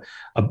take a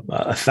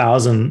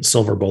 1,000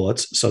 silver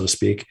bullets, so to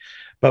speak.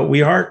 But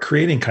we are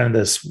creating kind of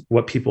this,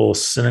 what people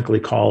cynically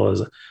call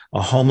as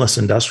a homeless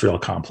industrial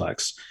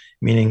complex,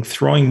 meaning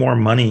throwing more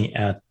money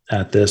at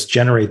this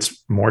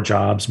generates more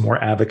jobs,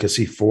 more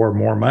advocacy for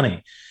more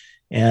money.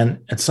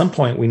 And at some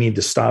point, we need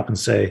to stop and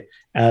say,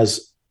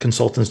 as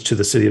consultants to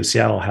the city of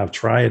Seattle have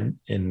tried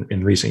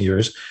in recent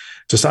years,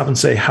 to stop and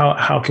say,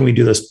 how can we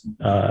do this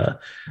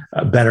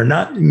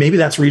better? Maybe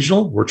that's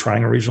regional. We're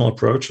trying a regional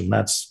approach, and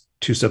that's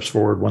 2 steps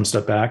forward, 1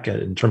 step back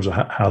in terms of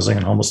housing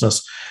and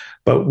homelessness.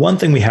 But one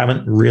thing we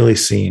haven't really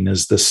seen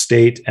is the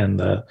state and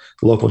the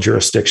local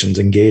jurisdictions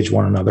engage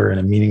one another in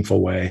a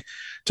meaningful way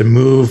to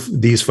move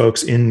these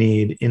folks in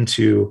need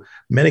into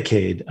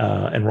Medicaid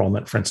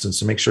enrollment, for instance,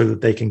 to make sure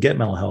that they can get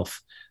mental health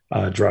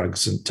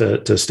drugs and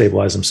to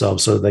stabilize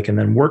themselves so they can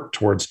then work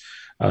towards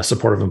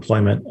supportive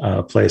employment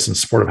place and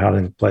supportive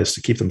housing place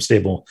to keep them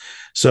stable.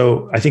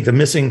 So I think the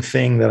missing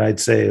thing that I'd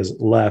say is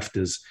left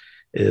is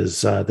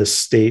is this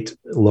state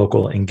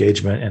local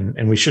engagement,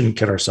 and we shouldn't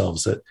kid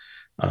ourselves that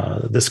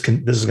this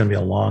is going to be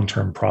a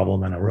long-term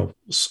problem and a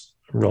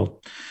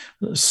real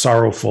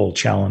sorrowful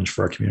challenge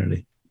for our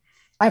community.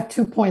 I have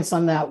 2 points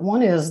on that.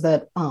 One is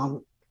that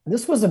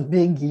this was a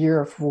big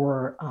year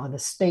for the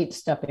state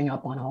stepping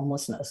up on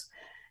homelessness.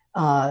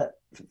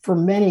 For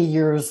many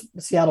years,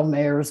 Seattle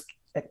mayors,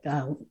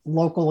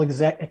 local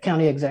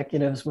county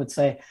executives would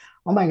say,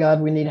 oh my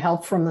God, we need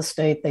help from the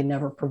state. They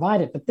never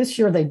provided. But this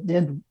year they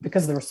did,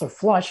 because they were so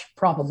flush,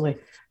 probably,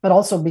 but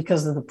also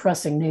because of the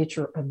pressing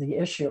nature of the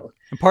issue.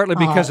 And partly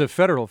because of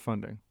federal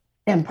funding.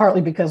 And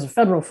partly because of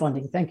federal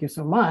funding. Thank you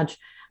so much.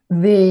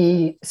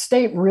 The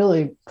state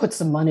really put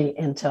some money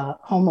into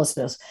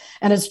homelessness.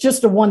 And it's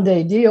just a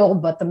one-day deal,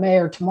 but the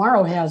mayor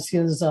tomorrow has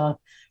his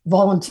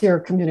volunteer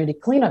community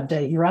cleanup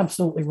day. You're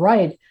absolutely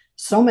right.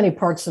 So many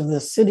parts of the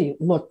city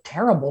look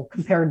terrible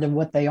compared to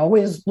what they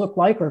always look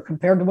like or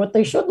compared to what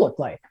they should look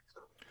like.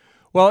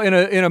 Well,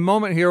 in a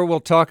moment here, we'll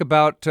talk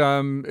about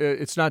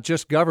it's not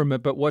just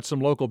government, but what some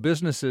local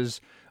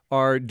businesses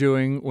are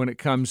doing when it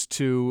comes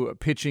to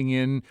pitching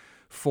in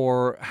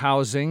for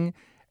housing.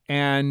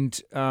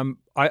 And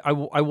I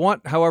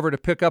want, however, to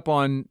pick up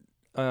on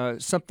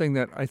something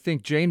that I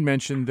think Jane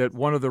mentioned, that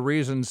one of the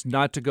reasons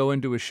not to go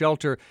into a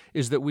shelter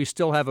is that we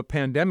still have a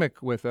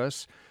pandemic with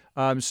us.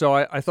 So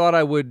I thought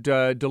I would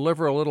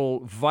deliver a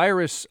little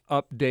virus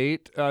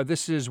update.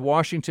 This is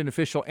Washington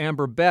official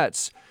Amber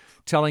Betts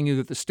telling you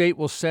that the state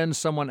will send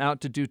someone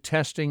out to do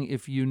testing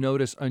if you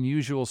notice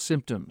unusual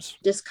symptoms.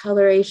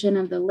 Discoloration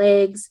of the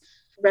legs,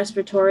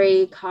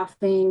 respiratory,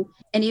 coughing,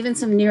 and even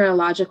some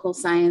neurological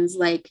signs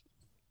like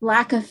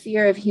lack of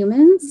fear of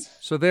humans.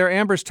 So there,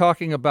 Amber's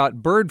talking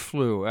about bird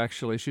flu,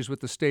 actually. She's with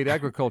the State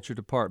Agriculture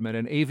Department,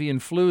 and avian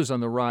flu is on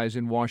the rise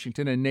in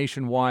Washington and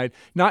nationwide.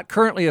 Not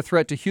currently a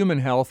threat to human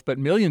health, but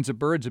millions of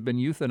birds have been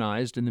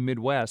euthanized in the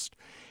Midwest.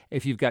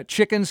 If you've got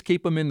chickens,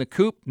 keep them in the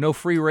coop. No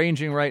free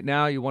ranging right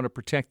now. You want to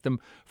protect them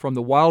from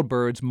the wild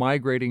birds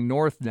migrating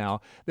north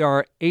now. There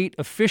are 8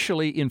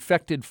 officially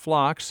infected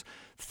flocks: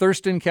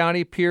 Thurston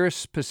County,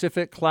 Pierce,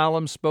 Pacific,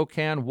 Clallam,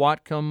 Spokane,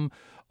 Whatcom,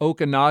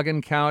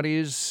 Okanagan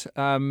counties.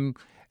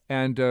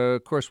 And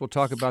of course, we'll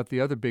talk about the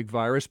other big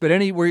virus. But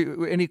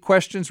any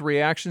questions,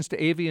 reactions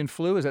to avian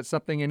flu? Is that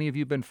something any of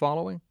you have been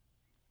following?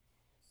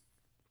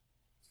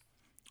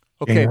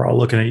 Okay. And we're all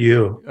looking at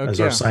you as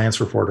our science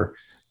reporter.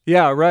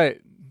 Yeah,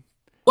 right.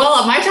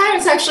 Well, my time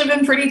has actually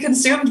been pretty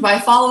consumed by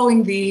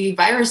following the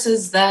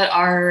viruses that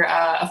are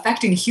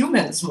affecting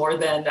humans more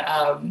than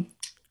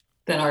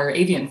our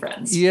avian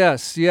friends.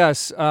 Yes.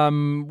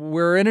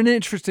 We're in an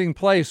interesting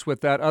place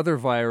with that other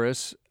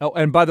virus. Oh,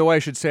 and by the way, I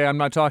should say I'm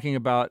not talking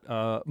about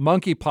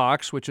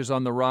monkeypox, which is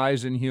on the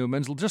rise in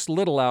humans. Just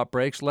little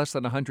outbreaks, less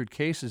than 100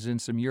 cases in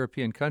some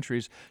European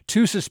countries,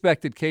 2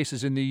 suspected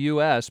cases in the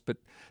U.S., but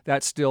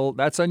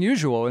that's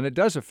unusual, and it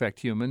does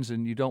affect humans,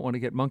 and you don't want to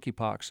get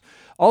monkeypox.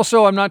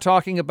 Also, I'm not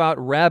talking about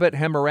rabbit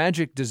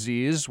hemorrhagic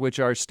disease, which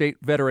our state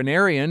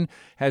veterinarian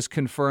has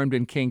confirmed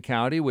in King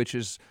County, which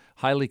is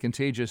highly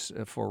contagious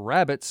for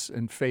rabbits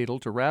and fatal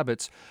to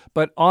rabbits.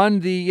 But on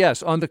the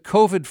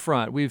COVID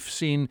front, we've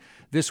seen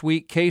this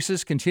week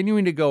cases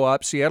continuing to go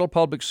up. Seattle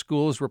Public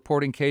Schools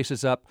reporting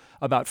cases up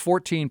about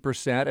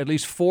 14%. At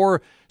least 4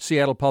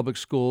 Seattle Public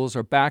Schools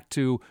are back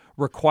to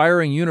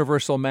requiring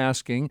universal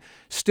masking.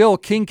 Still,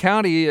 King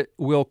County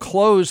will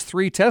close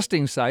 3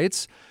 testing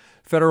sites: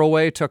 Federal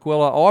Way,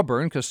 Tukwila,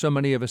 Auburn, because so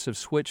many of us have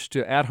switched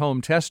to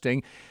at-home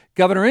testing.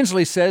 Governor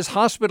Inslee says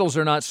hospitals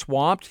are not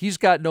swamped. He's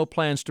got no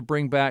plans to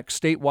bring back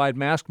statewide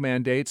mask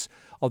mandates,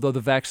 although the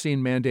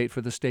vaccine mandate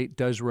for the state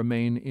does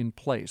remain in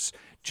place.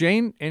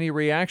 Jane, any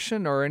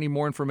reaction or any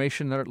more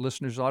information that our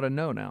listeners ought to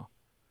know now?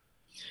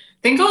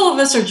 I think all of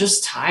us are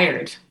just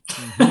tired.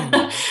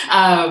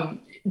 Mm-hmm.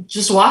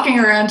 Just walking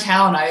around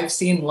town, I've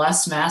seen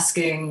less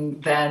masking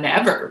than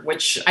ever,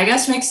 which I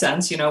guess makes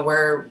sense.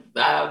 We're,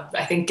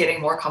 I think, getting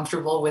more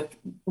comfortable with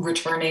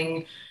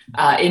returning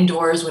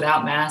indoors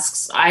without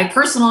masks. I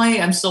personally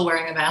am still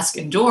wearing a mask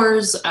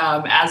indoors.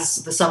 As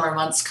the summer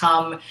months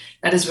come,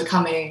 that is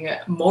becoming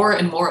more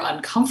and more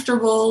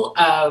uncomfortable.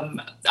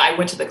 I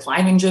went to the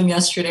climbing gym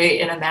yesterday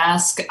in a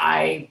mask.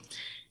 I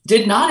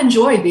did not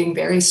enjoy being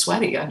very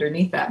sweaty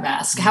underneath that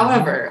mask. Mm-hmm.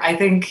 However, I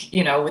think,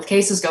 with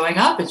cases going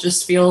up, it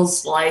just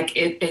feels like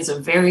it is a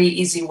very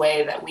easy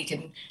way that we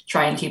can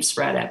try and keep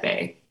spread at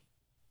bay.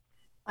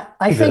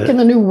 I think in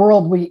the new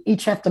world, we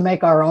each have to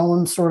make our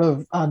own sort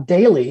of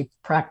daily,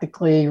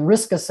 practically,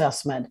 risk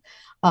assessment.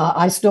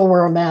 I still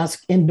wear a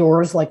mask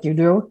indoors like you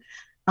do.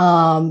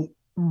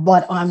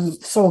 But I'm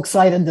so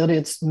excited that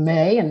it's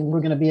May and we're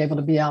going to be able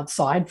to be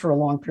outside for a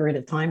long period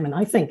of time. And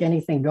I think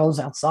anything goes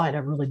outside. I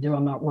really do.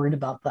 I'm not worried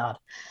about that.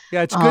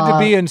 Yeah, it's good to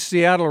be in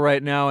Seattle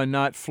right now and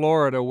not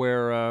Florida,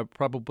 where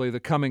probably the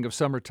coming of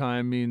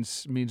summertime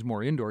means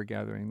more indoor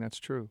gathering. That's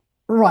true.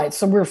 Right.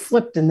 So we're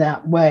flipped in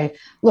that way.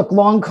 Look,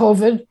 long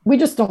COVID, we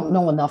just don't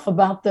know enough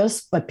about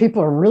this, but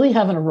people are really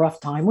having a rough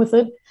time with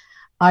it.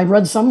 I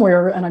read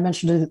somewhere, and I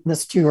mentioned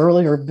this to you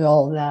earlier,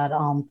 Bill, that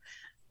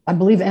I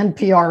believe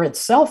NPR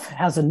itself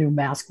has a new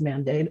mask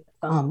mandate.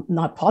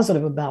 not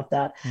positive about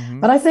that.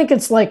 But I think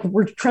it's like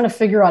we're trying to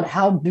figure out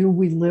how do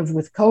we live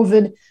with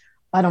COVID.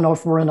 I don't know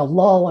if we're in a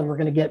lull and we're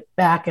going to get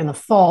back in the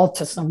fall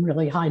to some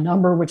really high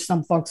number, which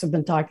some folks have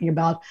been talking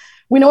about.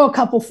 We know a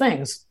couple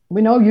things.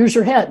 We know use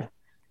your head.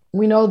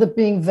 We know that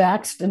being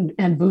vaxxed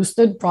and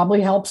boosted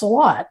probably helps a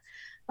lot.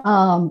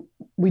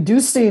 We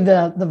do see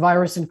the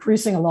virus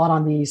increasing a lot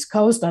on the East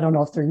Coast. I don't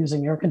know if they're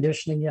using air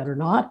conditioning yet or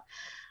not.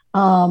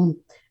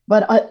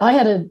 But I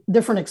had a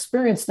different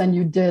experience than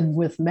you did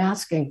with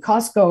masking.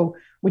 Costco,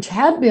 which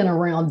had been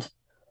around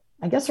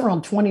 20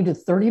 to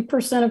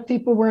 30% of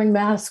people wearing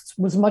masks,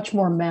 was much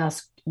more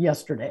masked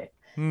yesterday.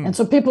 And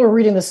so people are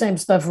reading the same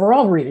stuff we're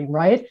all reading,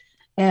 right?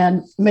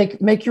 And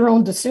make your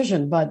own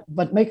decision, but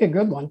make a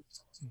good one.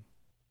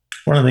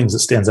 One of the things that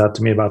stands out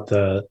to me about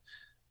the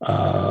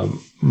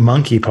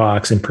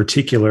monkeypox in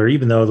particular,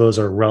 even though those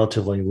are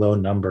relatively low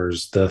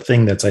numbers, the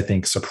thing that's, I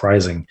think,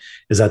 surprising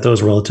is that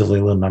those relatively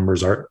low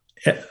numbers are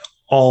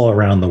all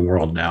around the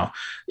world now.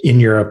 In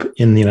Europe,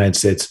 in the United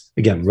States,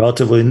 again,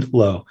 relatively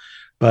low,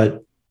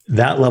 but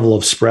that level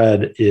of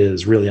spread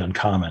is really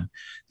uncommon.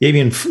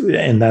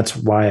 And that's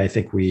why I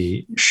think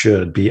we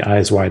should be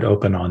eyes wide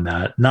open on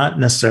that, not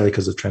necessarily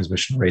because of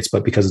transmission rates,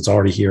 but because it's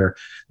already here.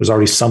 There's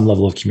already some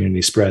level of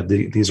community spread.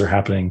 These are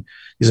happening.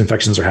 These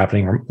infections are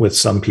happening with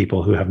some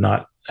people who have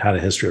not had a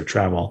history of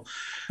travel.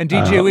 And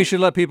DJ, we should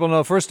let people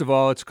know, first of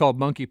all, it's called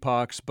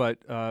monkeypox,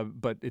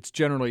 but it's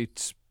generally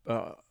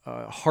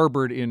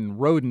harbored in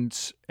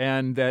rodents,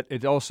 and that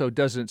it also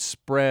doesn't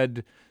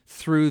spread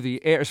through the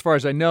air. As far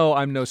as I know,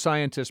 I'm no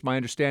scientist. My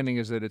understanding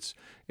is that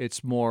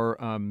it's more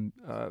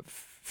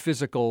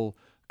physical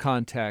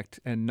contact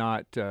and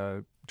not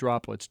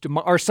droplets.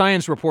 Our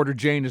science reporter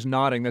Jane is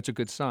nodding. That's a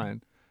good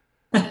sign.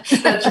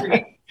 That's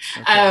great.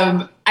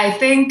 Okay. I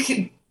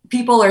think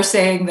people are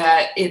saying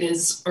that it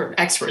is, or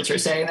experts are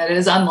saying that it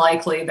is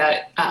unlikely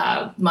that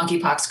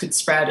monkeypox could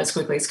spread as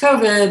quickly as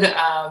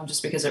COVID,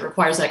 just because it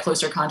requires that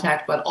closer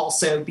contact, but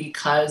also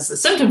because the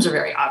symptoms are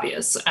very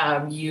obvious.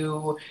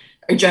 You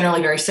are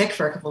generally very sick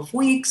for a couple of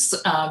weeks.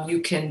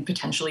 You can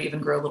potentially even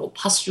grow little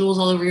pustules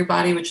all over your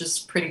body, which is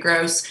pretty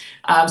gross.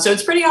 So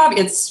it's pretty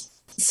obvious. It's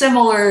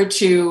similar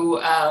to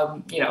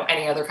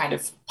any other kind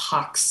of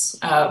pox,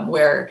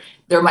 where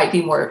there might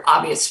be more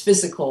obvious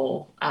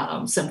physical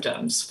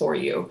symptoms for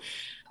you.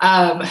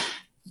 But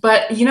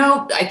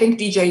I think,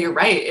 DJ, you're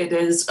right. It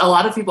is, a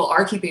lot of people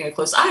are keeping a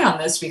close eye on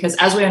this because,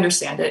 as we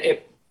understand it,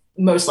 it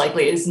most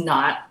likely is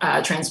not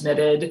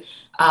transmitted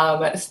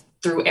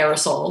through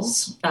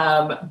aerosols.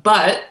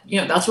 But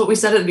that's what we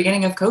said at the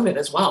beginning of COVID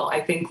as well.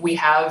 I think we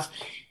have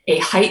a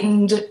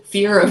heightened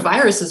fear of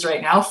viruses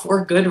right now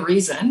for good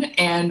reason.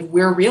 And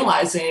we're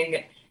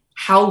realizing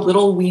how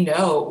little we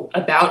know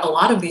about a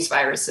lot of these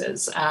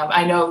viruses.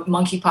 I know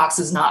monkeypox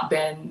has not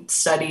been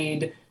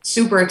studied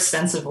super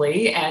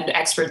extensively, and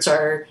experts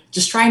are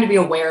just trying to be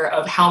aware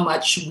of how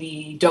much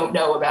we don't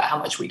know about how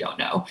much we don't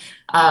know.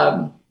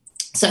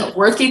 So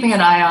worth keeping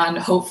an eye on.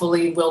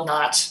 Hopefully will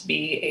not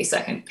be a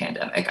second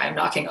pandemic. I'm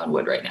knocking on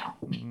wood right now.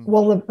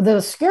 Well,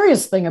 the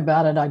scariest thing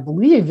about it, I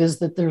believe, is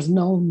that there's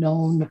no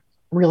known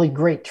really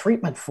great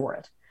treatment for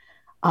it.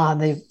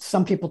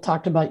 Some people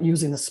talked about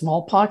using the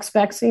smallpox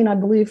vaccine, I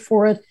believe,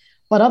 for it,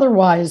 but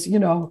otherwise,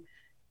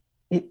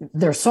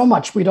 there's so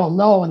much we don't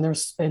know,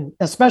 and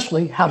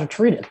especially how to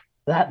treat it.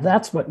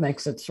 That's what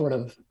makes it sort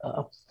of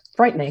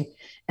frightening.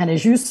 And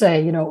as you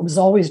say, it was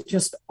always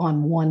just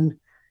on one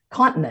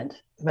continent,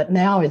 but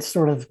now it's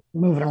sort of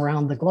moving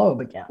around the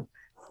globe again.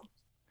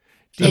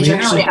 And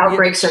generally,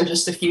 outbreaks are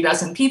just a few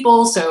dozen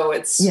people, so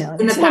it's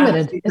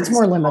limited. It's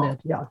more limited,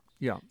 yeah.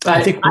 Yeah,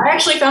 but I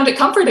actually found it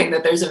comforting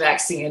that there's a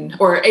vaccine,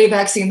 or a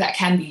vaccine that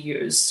can be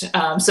used,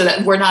 so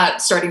that we're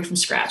not starting from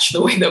scratch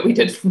the way that we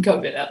did from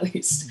COVID, at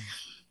least.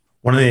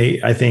 One of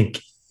the, I think,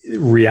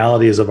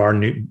 realities of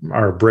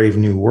our brave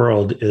new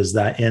world is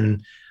that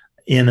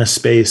in a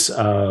space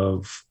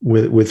of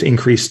with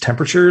increased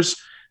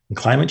temperatures and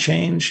climate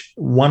change,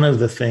 one of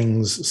the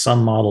things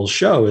some models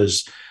show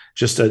is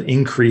just an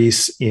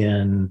increase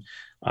in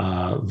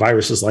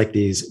viruses like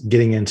these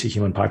getting into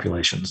human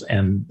populations,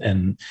 and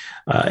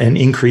an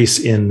increase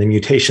in the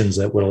mutations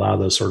that would allow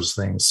those sorts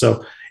of things.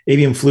 So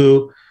avian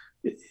flu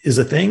is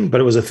a thing,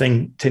 but it was a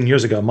thing 10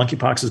 years ago.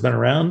 Monkeypox has been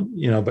around,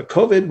 but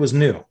COVID was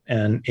new,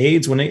 and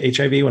AIDS,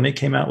 HIV, when it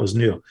came out, was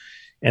new.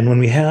 And when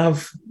we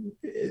have,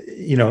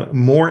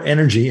 more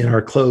energy in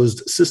our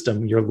closed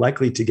system, you're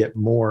likely to get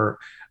more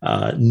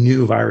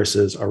new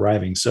viruses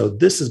arriving. So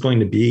this is going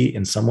to be,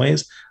 in some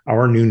ways,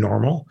 our new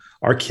normal.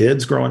 Our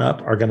kids growing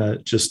up are going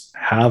to just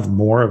have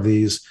more of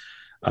these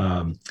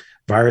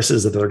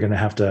viruses that they're going to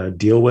have to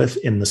deal with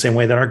in the same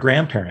way that our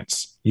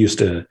grandparents used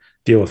to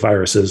deal with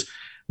viruses.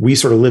 We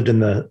sort of lived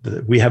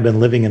we have been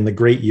living in the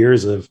great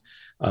years of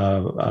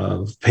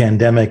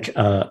pandemic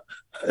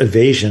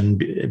evasion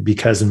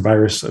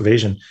virus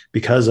evasion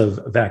because of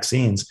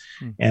vaccines.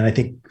 And I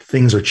think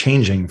things are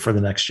changing for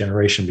the next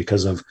generation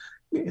because of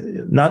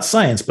not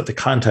science, but the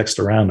context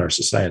around our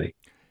society.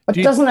 But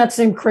doesn't that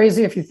seem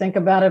crazy if you think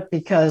about it?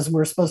 Because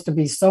we're supposed to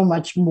be so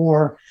much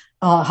more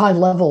high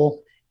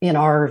level in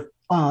our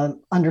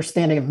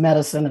understanding of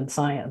medicine and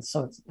science.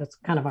 So it's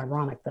kind of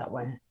ironic that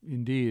way.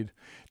 Indeed.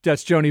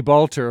 That's Joni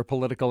Balter, a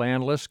political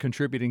analyst,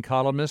 contributing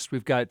columnist.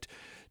 We've got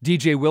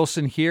DJ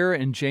Wilson here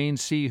and Jane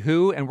C.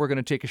 Hu, and we're going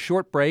to take a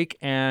short break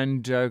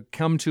and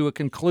come to a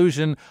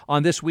conclusion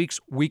on this week's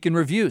Week in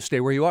Review. Stay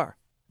where you are.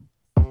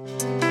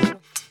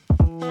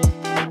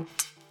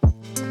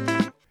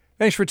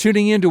 Thanks for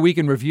tuning in to Week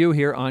in Review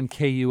here on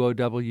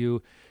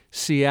KUOW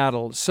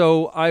Seattle.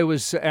 So I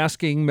was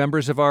asking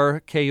members of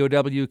our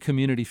KUOW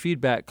Community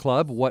Feedback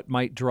Club what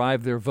might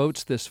drive their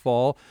votes this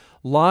fall.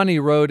 Lonnie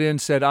wrote in,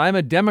 said, I'm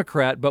a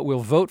Democrat, but will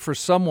vote for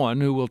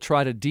someone who will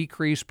try to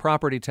decrease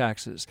property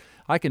taxes.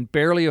 I can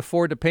barely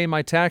afford to pay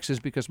my taxes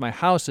because my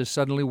house is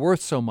suddenly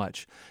worth so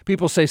much.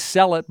 People say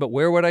sell it, but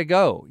where would I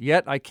go?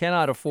 Yet I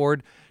cannot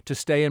afford to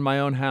stay in my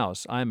own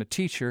house. I am a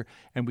teacher,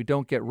 and we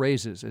don't get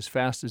raises as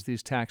fast as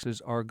these taxes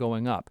are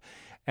going up.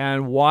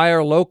 And why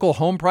are local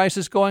home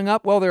prices going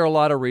up? Well, there are a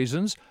lot of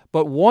reasons,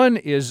 but one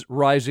is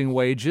rising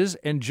wages.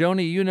 And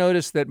Joni, you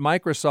noticed that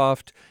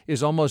Microsoft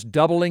is almost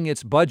doubling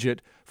its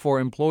budget for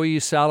employee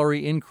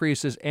salary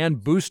increases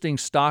and boosting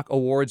stock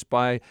awards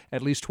by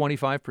at least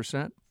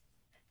 25%.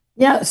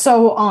 Yeah,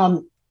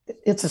 so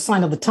it's a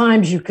sign of the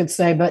times, you could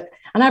say,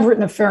 and I've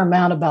written a fair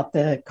amount about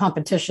the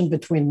competition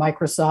between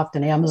Microsoft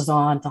and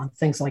Amazon on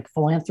things like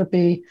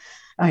philanthropy,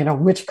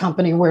 which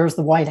company wears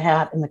the white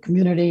hat in the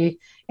community.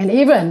 And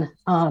even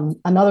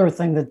another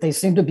thing that they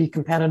seem to be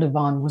competitive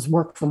on was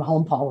work from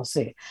home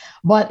policy.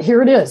 But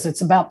here it is.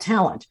 It's about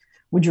talent.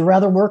 Would you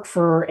rather work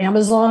for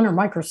Amazon or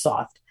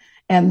Microsoft?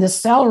 And this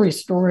salary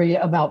story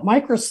about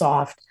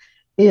Microsoft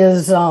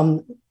is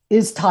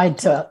tied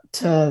to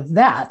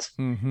that.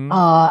 Mm-hmm.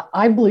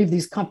 I believe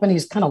these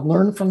companies kind of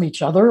learn from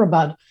each other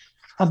about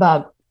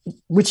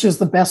which is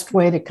the best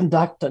way to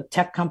conduct a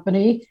tech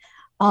company.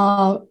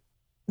 The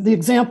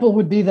example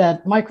would be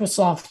that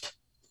Microsoft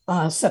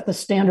set the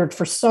standard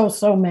for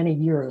so many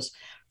years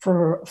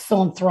for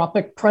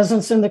philanthropic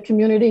presence in the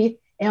community.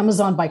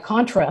 Amazon, by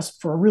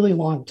contrast, for a really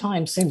long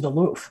time seemed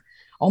aloof,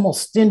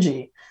 almost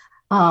stingy.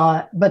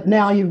 But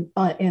now in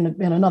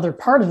another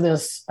part of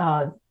this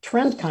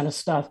trend kind of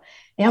stuff,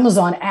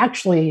 Amazon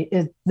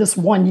actually, this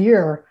 1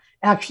 year,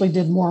 actually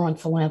did more on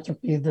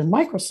philanthropy than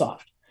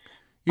Microsoft.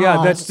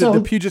 Yeah, that's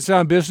the Puget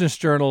Sound Business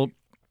Journal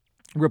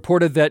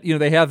reported that,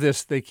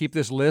 they keep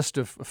this list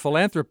of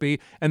philanthropy,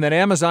 and that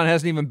Amazon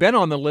hasn't even been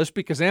on the list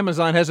because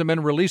Amazon hasn't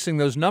been releasing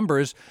those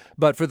numbers.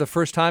 But for the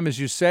first time, as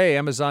you say,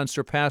 Amazon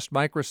surpassed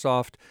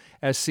Microsoft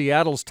as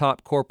Seattle's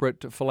top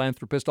corporate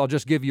philanthropist. I'll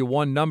just give you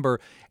one number.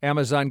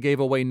 Amazon gave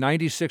away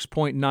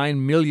 $96.9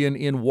 million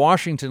in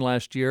Washington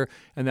last year,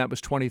 and that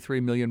was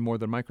 $23 million more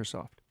than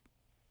Microsoft.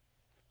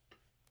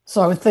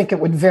 So I would think it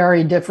would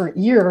vary different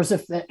years,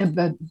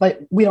 but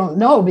we don't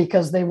know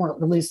because they weren't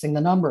releasing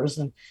the numbers.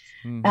 So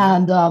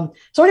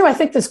anyway, I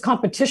think this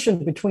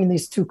competition between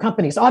these two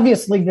companies,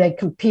 obviously they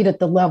compete at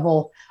the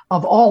level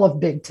of all of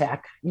big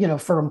tech.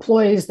 For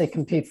employees, they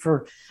compete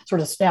for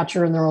sort of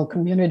stature in their own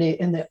community,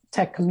 in the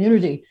tech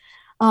community.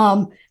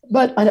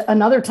 But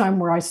another time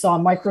where I saw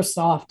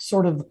Microsoft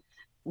sort of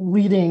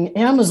leading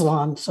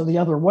Amazon, so the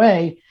other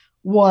way,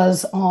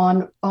 was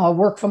on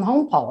work from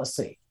home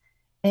policy.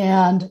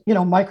 And,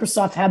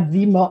 Microsoft had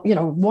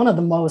one of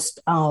the most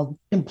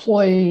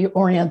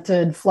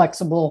employee-oriented,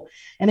 flexible,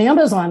 and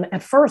Amazon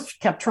at first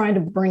kept trying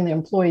to bring the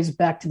employees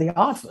back to the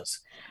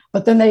office.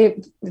 But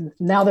then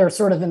now they're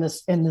sort of in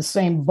the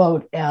same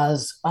boat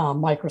as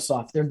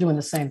Microsoft. They're doing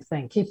the same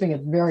thing, keeping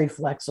it very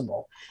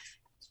flexible.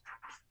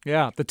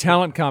 Yeah, the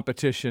talent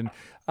competition.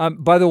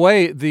 By the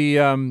way,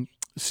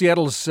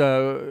 Seattle's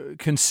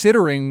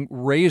considering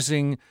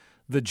raising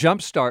the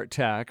Jumpstart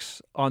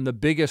tax on the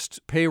biggest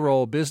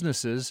payroll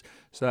businesses.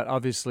 So that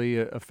obviously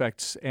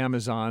affects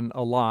Amazon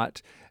a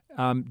lot.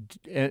 And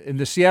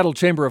the Seattle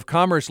Chamber of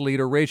Commerce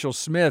leader, Rachel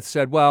Smith,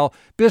 said, well,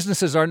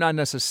 businesses are not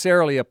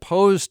necessarily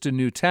opposed to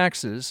new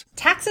taxes.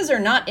 Taxes are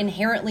not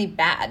inherently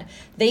bad.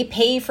 They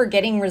pay for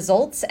getting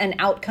results and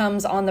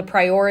outcomes on the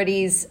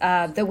priorities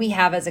that we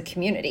have as a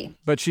community.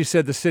 But she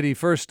said the city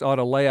first ought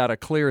to lay out a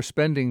clear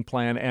spending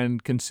plan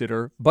and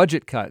consider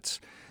budget cuts.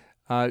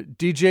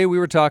 DJ, we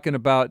were talking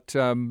about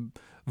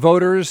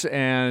voters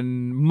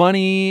and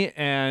money,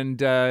 and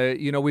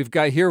we've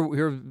got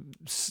here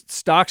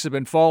stocks have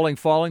been falling.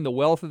 The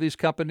wealth of these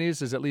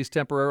companies is at least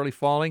temporarily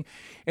falling.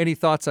 Any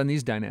thoughts on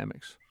these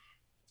dynamics?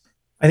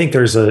 I think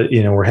there's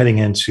we're heading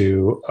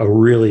into a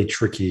really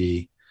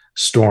tricky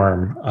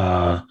storm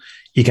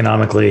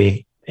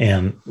economically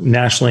and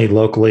nationally,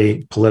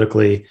 locally,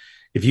 politically.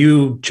 If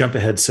you jump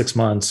ahead 6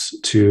 months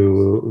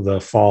to the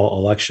fall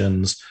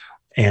elections,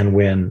 and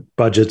when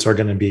budgets are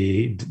going to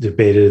be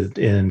debated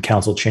in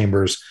council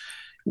chambers,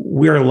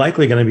 we are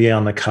likely going to be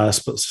on the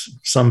cusp,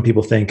 some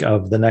people think,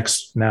 of the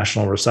next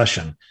national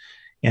recession.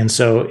 And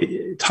so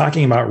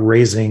talking about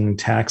raising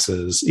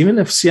taxes, even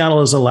if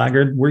Seattle is a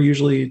laggard, we're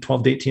usually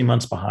 12 to 18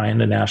 months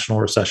behind a national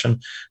recession.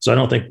 So I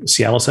don't think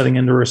Seattle's heading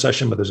into a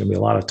recession, but there's going to be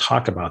a lot of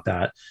talk about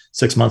that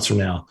 6 months from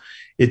now.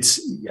 I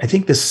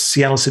think the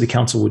Seattle City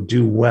Council would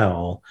do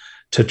well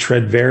to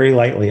tread very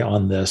lightly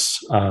on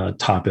this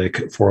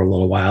topic for a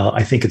little while.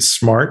 I think it's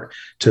smart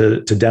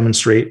to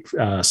demonstrate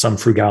some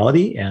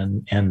frugality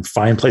and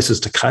find places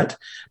to cut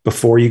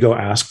before you go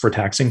ask for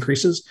tax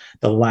increases.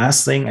 The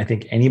last thing I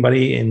think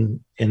anybody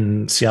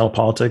in Seattle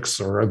politics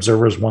or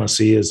observers want to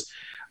see is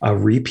a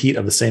repeat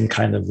of the same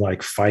kind of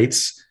like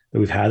fights that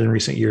we've had in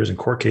recent years in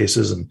court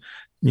cases, and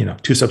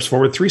 2 steps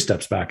forward, 3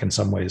 steps back in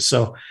some ways.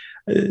 So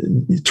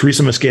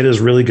Teresa Mosqueda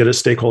is really good at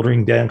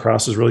stakeholdering. Dan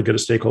Cross is really good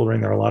at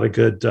stakeholdering. There are a lot of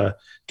good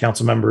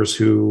council members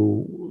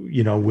who,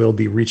 will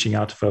be reaching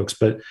out to folks,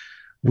 but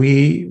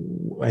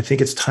I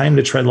think it's time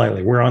to tread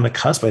lightly. We're on the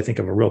cusp, I think,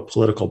 of a real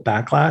political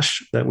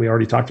backlash that we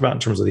already talked about in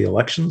terms of the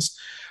elections.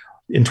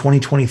 In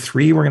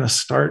 2023, we're going to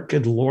start,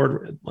 good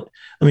Lord, let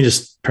me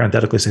just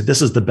parenthetically say,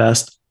 this is the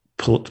best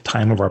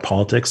time of our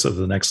politics of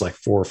the next 4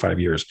 or 5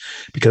 years,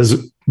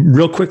 because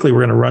real quickly, we're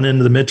going to run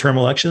into the midterm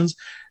elections.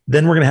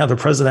 Then we're going to have the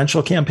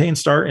presidential campaign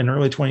start in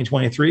early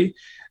 2023.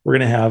 We're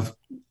going to have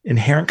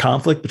inherent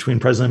conflict between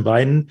President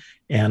Biden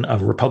and a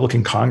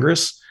Republican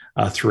Congress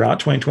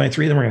throughout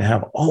 2023. Then we're going to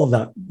have all of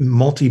that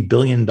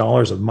multi-billion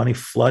dollars of money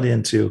flood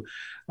into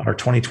our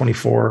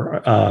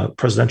 2024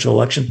 presidential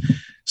election.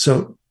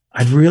 So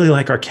I'd really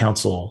like our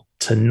council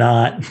to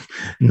not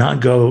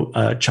go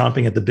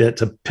chomping at the bit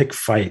to pick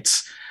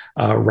fights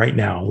right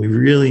now. We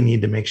really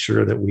need to make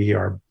sure that we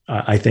are,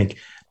 I think,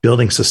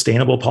 building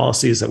sustainable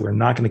policies that we're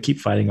not going to keep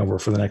fighting over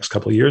for the next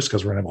couple of years,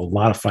 because we're going to have a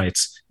lot of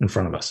fights in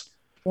front of us.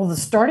 Well, the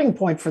starting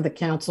point for the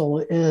council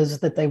is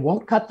that they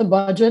won't cut the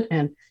budget.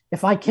 And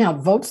if I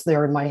count votes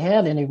there in my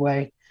head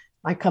anyway,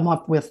 I come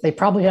up with they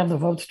probably have the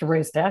votes to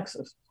raise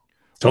taxes.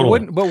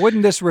 Totally. But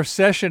wouldn't this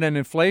recession and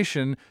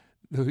inflation,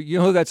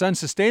 that's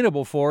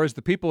unsustainable for is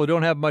the people who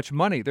don't have much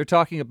money. They're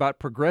talking about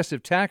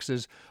progressive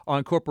taxes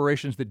on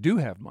corporations that do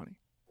have money.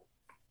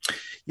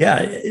 Yeah,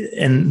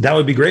 and that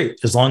would be great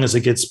as long as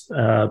it gets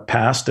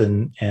passed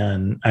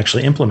and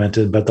actually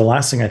implemented. But the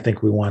last thing I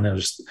think we want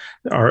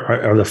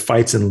are the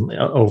fights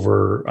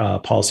over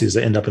policies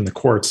that end up in the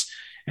courts,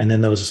 and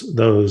then those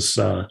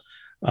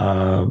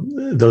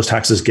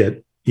taxes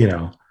get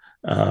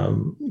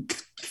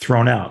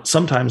thrown out.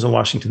 Sometimes in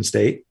Washington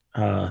State,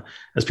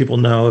 as people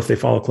know, if they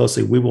follow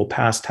closely, we will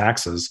pass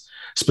taxes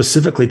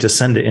specifically to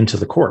send it into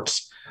the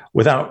courts,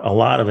 without a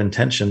lot of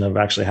intention of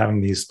actually having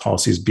these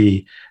policies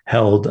be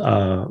held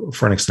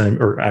for an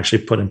extent or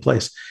actually put in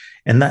place.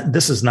 And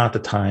this is not the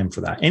time for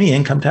that. Any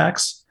income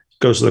tax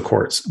goes to the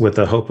courts with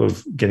the hope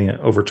of getting it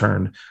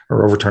overturned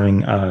or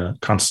overturning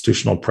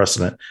constitutional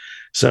precedent.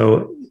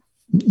 So,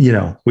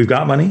 we've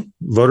got money,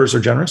 voters are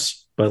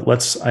generous, but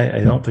I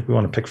don't think we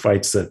want to pick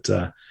fights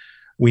that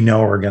we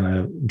know are going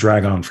to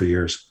drag on for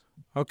years.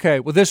 Okay,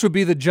 well, this would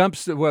be the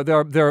jumps. Well,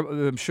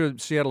 I'm sure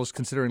Seattle is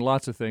considering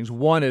lots of things.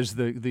 One is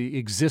the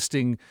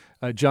existing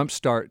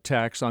jumpstart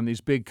tax on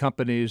these big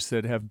companies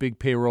that have big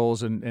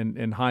payrolls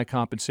and high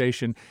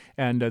compensation.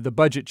 And the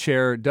budget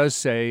chair does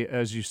say,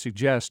 as you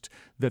suggest,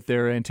 that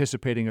they're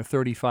anticipating a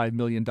 $35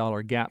 million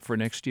gap for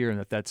next year,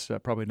 and that's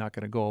probably not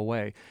going to go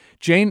away.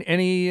 Jane,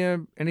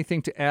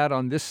 anything to add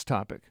on this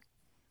topic?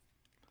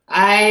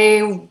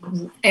 I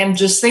am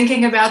just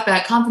thinking about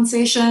that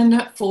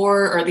compensation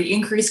or the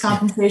increased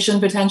compensation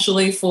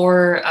potentially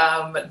for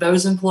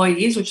those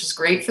employees, which is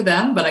great for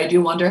them. But I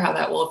do wonder how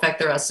that will affect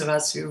the rest of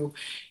us who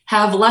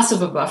have less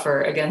of a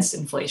buffer against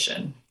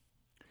inflation.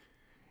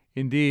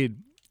 Indeed.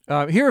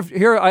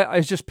 Here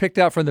I just picked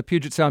out from the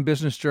Puget Sound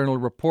Business Journal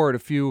report a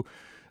few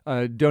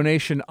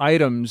donation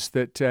items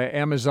that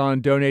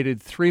Amazon donated: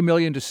 $3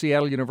 million to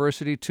Seattle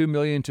University, $2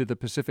 million to the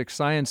Pacific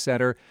Science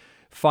Center,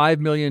 $5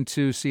 million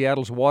to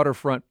Seattle's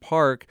Waterfront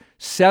Park,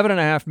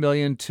 $7.5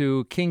 million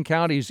to King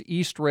County's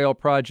East Rail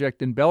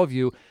project in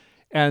Bellevue,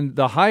 and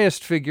the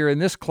highest figure in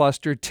this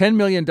cluster, $10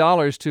 million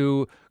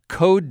to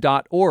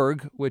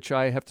Code.org, which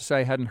I have to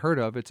say I hadn't heard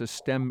of. It's a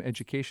STEM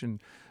education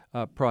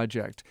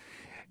project.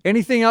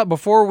 Anything else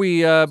before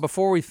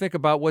we think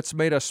about what's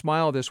made us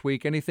smile this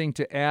week? Anything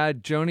to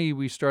add, Joni?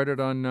 We started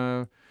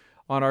on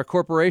our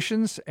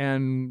corporations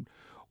and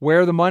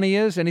where the money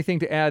is. Anything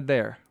to add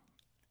there?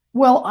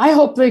 Well, I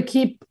hope they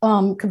keep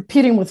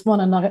competing with one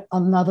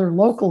another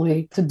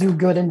locally to do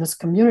good in this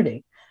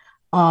community.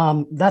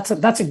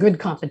 That's a good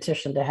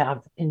competition to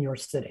have in your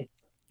city,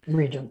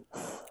 region.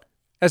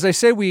 As I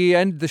say, we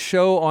end the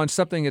show on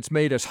something that's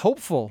made us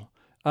hopeful.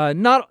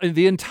 Not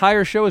the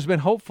entire show has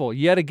been hopeful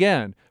yet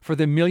again for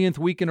the millionth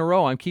week in a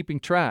row. I'm keeping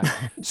track.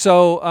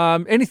 So,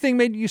 anything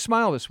made you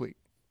smile this week?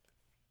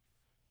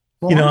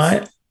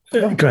 Well,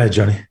 go ahead,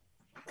 Johnny.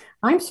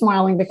 I'm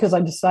smiling because I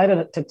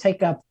decided to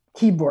take up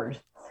keyboard.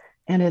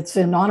 And it's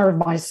in honor of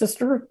my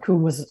sister, who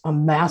was a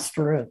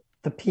master at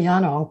the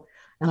piano.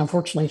 And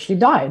unfortunately, she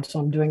died. So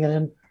I'm doing it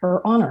in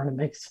her honor. And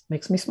it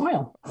makes me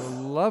smile.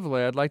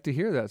 Lovely. I'd like to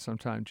hear that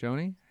sometime,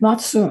 Joni. Not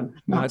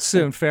soon. Not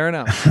soon. Fair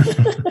enough.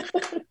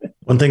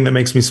 One thing that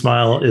makes me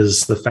smile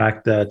is the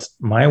fact that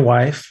my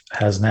wife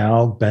has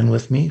now been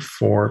with me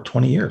for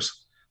 20 years,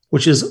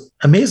 which is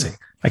amazing.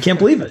 I can't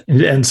believe it.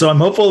 And so I'm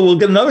hopeful we'll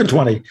get another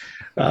 20.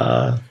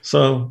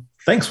 So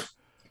thanks.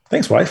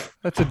 Thanks, wife.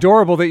 That's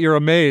adorable that you're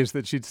amazed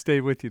that she'd stay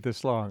with you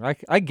this long.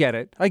 I get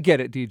it. I get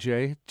it,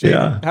 DJ. Jane,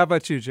 Yeah. How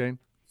about you, Jane?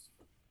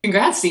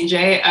 Congrats,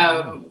 DJ.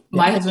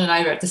 My husband and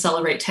I are to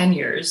celebrate 10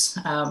 years.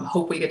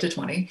 Hope we get to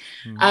 20.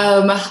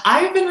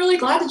 I've been really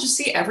glad to just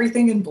see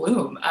everything in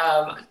bloom.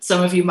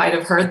 Some of you might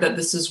have heard that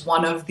this is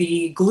one of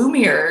the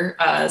gloomier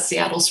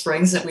Seattle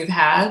springs that we've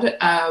had.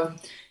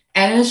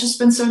 And it's just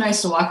been so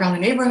nice to walk around the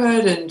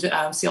neighborhood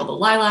and see all the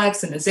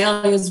lilacs and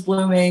azaleas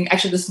blooming.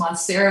 Actually, this month,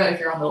 Sarah, if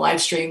you're on the live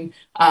stream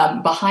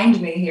behind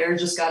me here,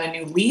 just got a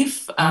new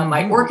leaf.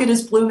 My orchid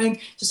is blooming.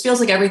 Just feels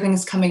like everything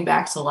is coming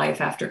back to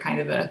life after kind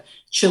of a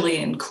chilly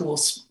and cool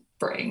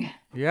spring.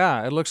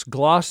 Yeah, it looks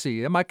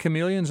glossy. And my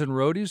camellias and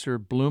rhodies are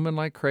blooming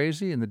like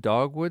crazy, and the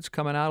dogwood's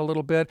coming out a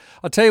little bit.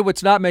 I'll tell you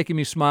what's not making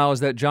me smile is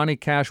that Johnny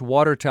Cash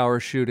water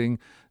tower shooting.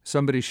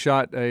 Somebody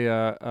shot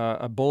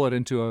a bullet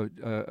into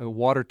a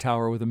water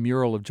tower with a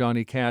mural of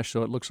Johnny Cash,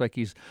 so it looks like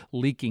he's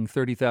leaking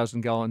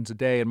 30,000 gallons a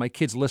day. And my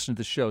kids listen to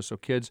the show, so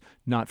kids,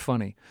 not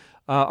funny.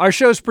 Our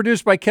show is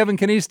produced by Kevin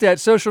Kniestat,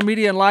 social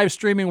media and live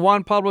streaming,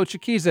 Juan Pablo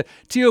Chiquiza,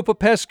 Tio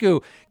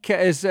Popescu,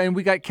 and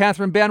we got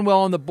Catherine Banwell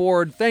on the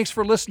board. Thanks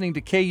for listening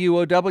to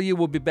KUOW.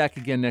 We'll be back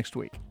again next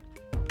week.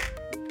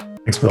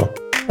 Thanks, Bill.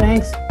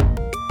 Thanks.